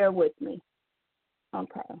 Bear with me.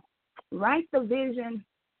 Okay. Write the vision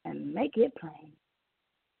and make it plain.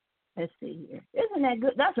 Let's see here. Isn't that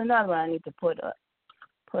good? That's another one I need to put up.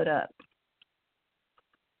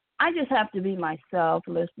 I just have to be myself,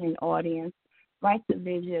 listening audience. Write the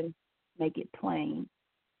vision, make it plain.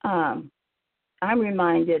 I'm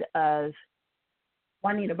reminded of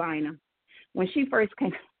Juanita Bynum. When she first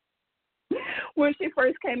came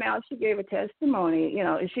out, she gave a testimony.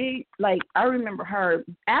 I remember her.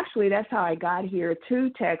 Actually, that's how I got here to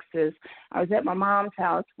Texas. I was at my mom's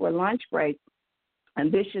house for lunch break,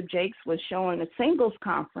 and Bishop Jakes was showing a singles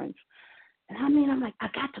conference. And I'm like, I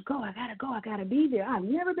got to go. I got to be there. I've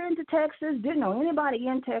never been to Texas, didn't know anybody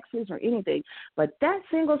in Texas or anything. But that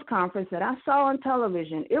singles conference that I saw on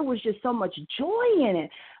television, it was just so much joy in it.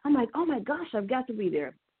 I'm like, oh, my gosh, I've got to be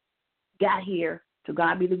there. Got here. To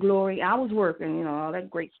God be the glory. I was working, all that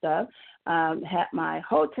great stuff. Had my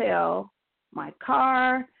hotel, my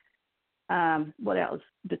car, what else?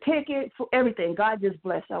 The ticket, everything. God just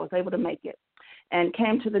blessed. I was able to make it. And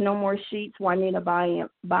came to the No More Sheets, Juanita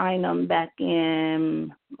Bynum back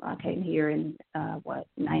in, I came here in,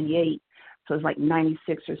 98. So it was like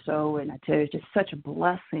 96 or so. And I tell you, it's just such a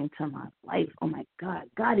blessing to my life. Oh, my God.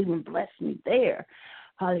 God even blessed me there.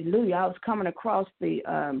 Hallelujah. I was coming across the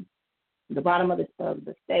bottom of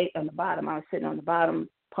the stage, on the bottom. I was sitting on the bottom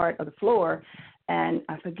part of the floor. and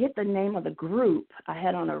I forget the name of the group. I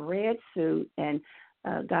had on a red suit, and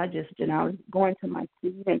God just, I was going to my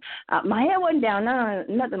seat, and my head wasn't down,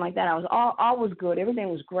 nothing like that. I was all was good. Everything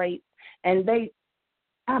was great. And they,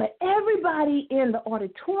 out of everybody in the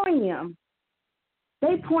auditorium,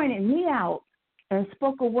 they pointed me out and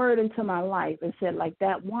spoke a word into my life and said, like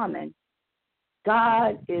that woman,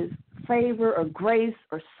 God is favor or grace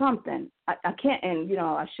or something. I can't, and,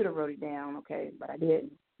 I should have wrote it down, okay, but I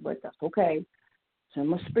didn't. But that's okay. It's in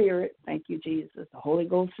my spirit. Thank you, Jesus. The Holy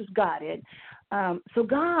Ghost has got it. So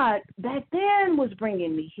God back then was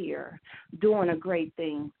bringing me here, doing a great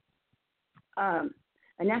thing.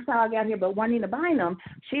 And that's how I got here. But Juanita Bynum,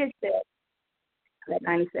 she had said, that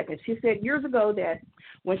 90 seconds, she said years ago that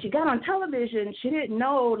when she got on television, she didn't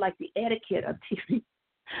know, like, the etiquette of TV.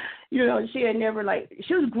 She had never,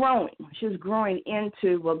 she was growing. She was growing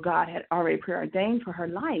into what God had already preordained for her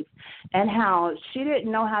life, and how she didn't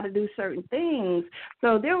know how to do certain things.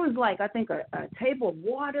 So there was, I think a table of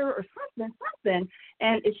water or something,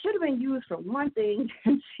 and it should have been used for one thing,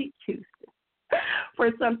 and she used it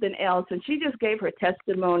for something else. And she just gave her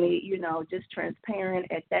testimony, just transparent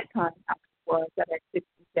at that time. Was at 60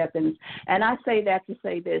 seconds. And I say that to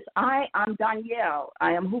say this. I'm Doniele.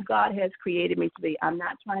 I am who God has created me to be. I'm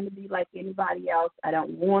not trying to be like anybody else. I don't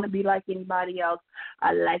want to be like anybody else.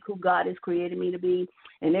 I like who God has created me to be.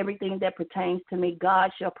 And everything that pertains to me, God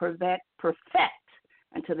shall perfect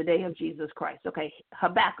until the day of Jesus Christ. Okay,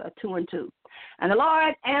 Habakkuk 2:2. And the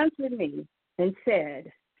Lord answered me and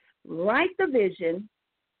said, write the vision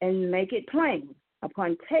and make it plain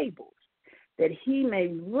upon tables, that he may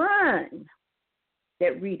run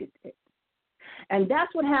that readeth it. And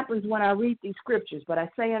that's what happens when I read these scriptures. But I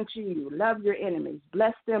say unto you, love your enemies,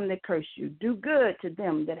 bless them that curse you, do good to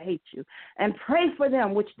them that hate you, and pray for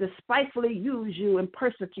them which despitefully use you and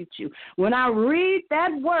persecute you. When I read that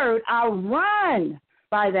word, I run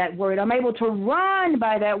by that word. I'm able to run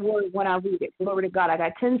by that word when I read it. Glory to God. I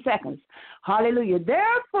got 10 seconds. Hallelujah.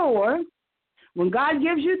 Therefore, when God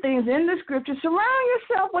gives you things in the scriptures, surround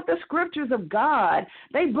yourself with the scriptures of God.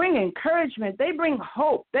 They bring encouragement. They bring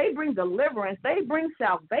hope. They bring deliverance. They bring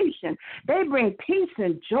salvation. They bring peace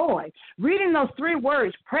and joy. Reading those 3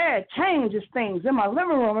 words, prayer, changes things in my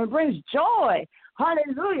living room. It brings joy.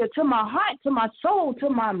 Hallelujah. To my heart, to my soul, to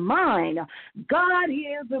my mind. God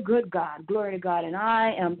is a good God. Glory to God. And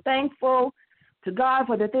I am thankful to God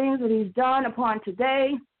for the things that he's done upon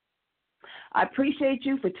today. I appreciate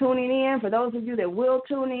you for tuning in. For those of you that will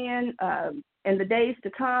tune in the days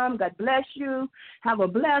to come, God bless you. Have a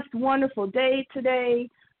blessed, wonderful day today.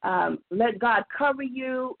 Let God cover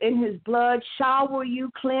you in his blood, shower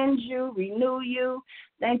you, cleanse you, renew you.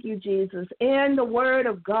 Thank you, Jesus. In the word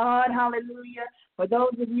of God, hallelujah. For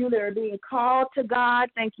those of you that are being called to God,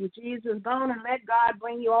 thank you, Jesus. Go on and let God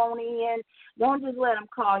bring you on in. Don't just let him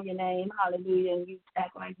call your name, hallelujah, and you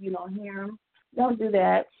act like you don't hear him. Don't do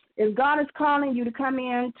that. If God is calling you to come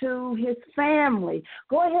into his family,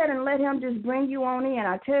 go ahead and let him just bring you on in.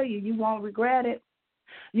 I tell you, you won't regret it.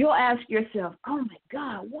 You'll ask yourself, oh, my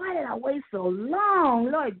God, why did I wait so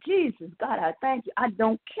long? Lord Jesus, God, I thank you. I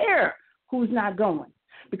don't care who's not going.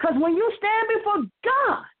 Because when you stand before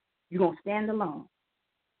God, you're going to stand alone.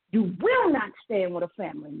 You will not stand with a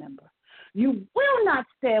family member. You will not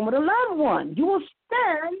stand with a loved one. You will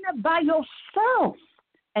stand by yourself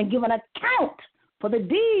and give an account for the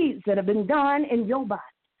deeds that have been done in your body.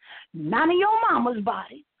 Not in your mama's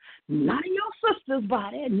body, not in your sister's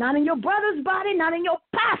body, not in your brother's body, not in your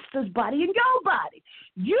pastor's body, in your body.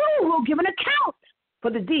 You will give an account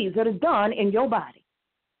for the deeds that are done in your body.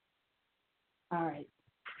 All right.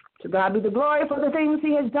 To God be the glory for the things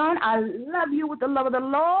he has done. I love you with the love of the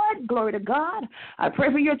Lord. Glory to God. I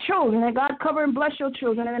pray for your children, and God cover and bless your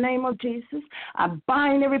children in the name of Jesus. I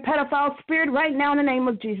bind every pedophile spirit right now in the name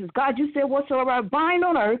of Jesus. God, you said whatsoever I bind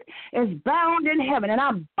on earth is bound in heaven. And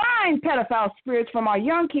I bind pedophile spirits from our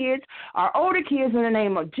young kids, our older kids in the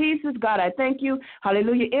name of Jesus. God, I thank you.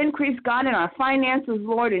 Hallelujah. Increase, God, in our finances,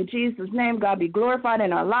 Lord, in Jesus' name. God, be glorified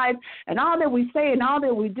in our lives and all that we say and all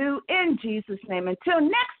that we do in Jesus' name. Until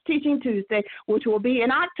next Teaching Tuesday, which will be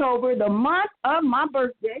in October, the month of my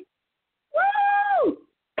birthday. Woo!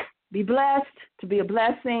 Be blessed to be a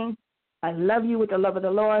blessing. I love you with the love of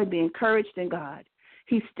the Lord. Be encouraged in God.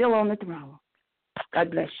 He's still on the throne.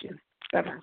 God bless you. Bye-bye.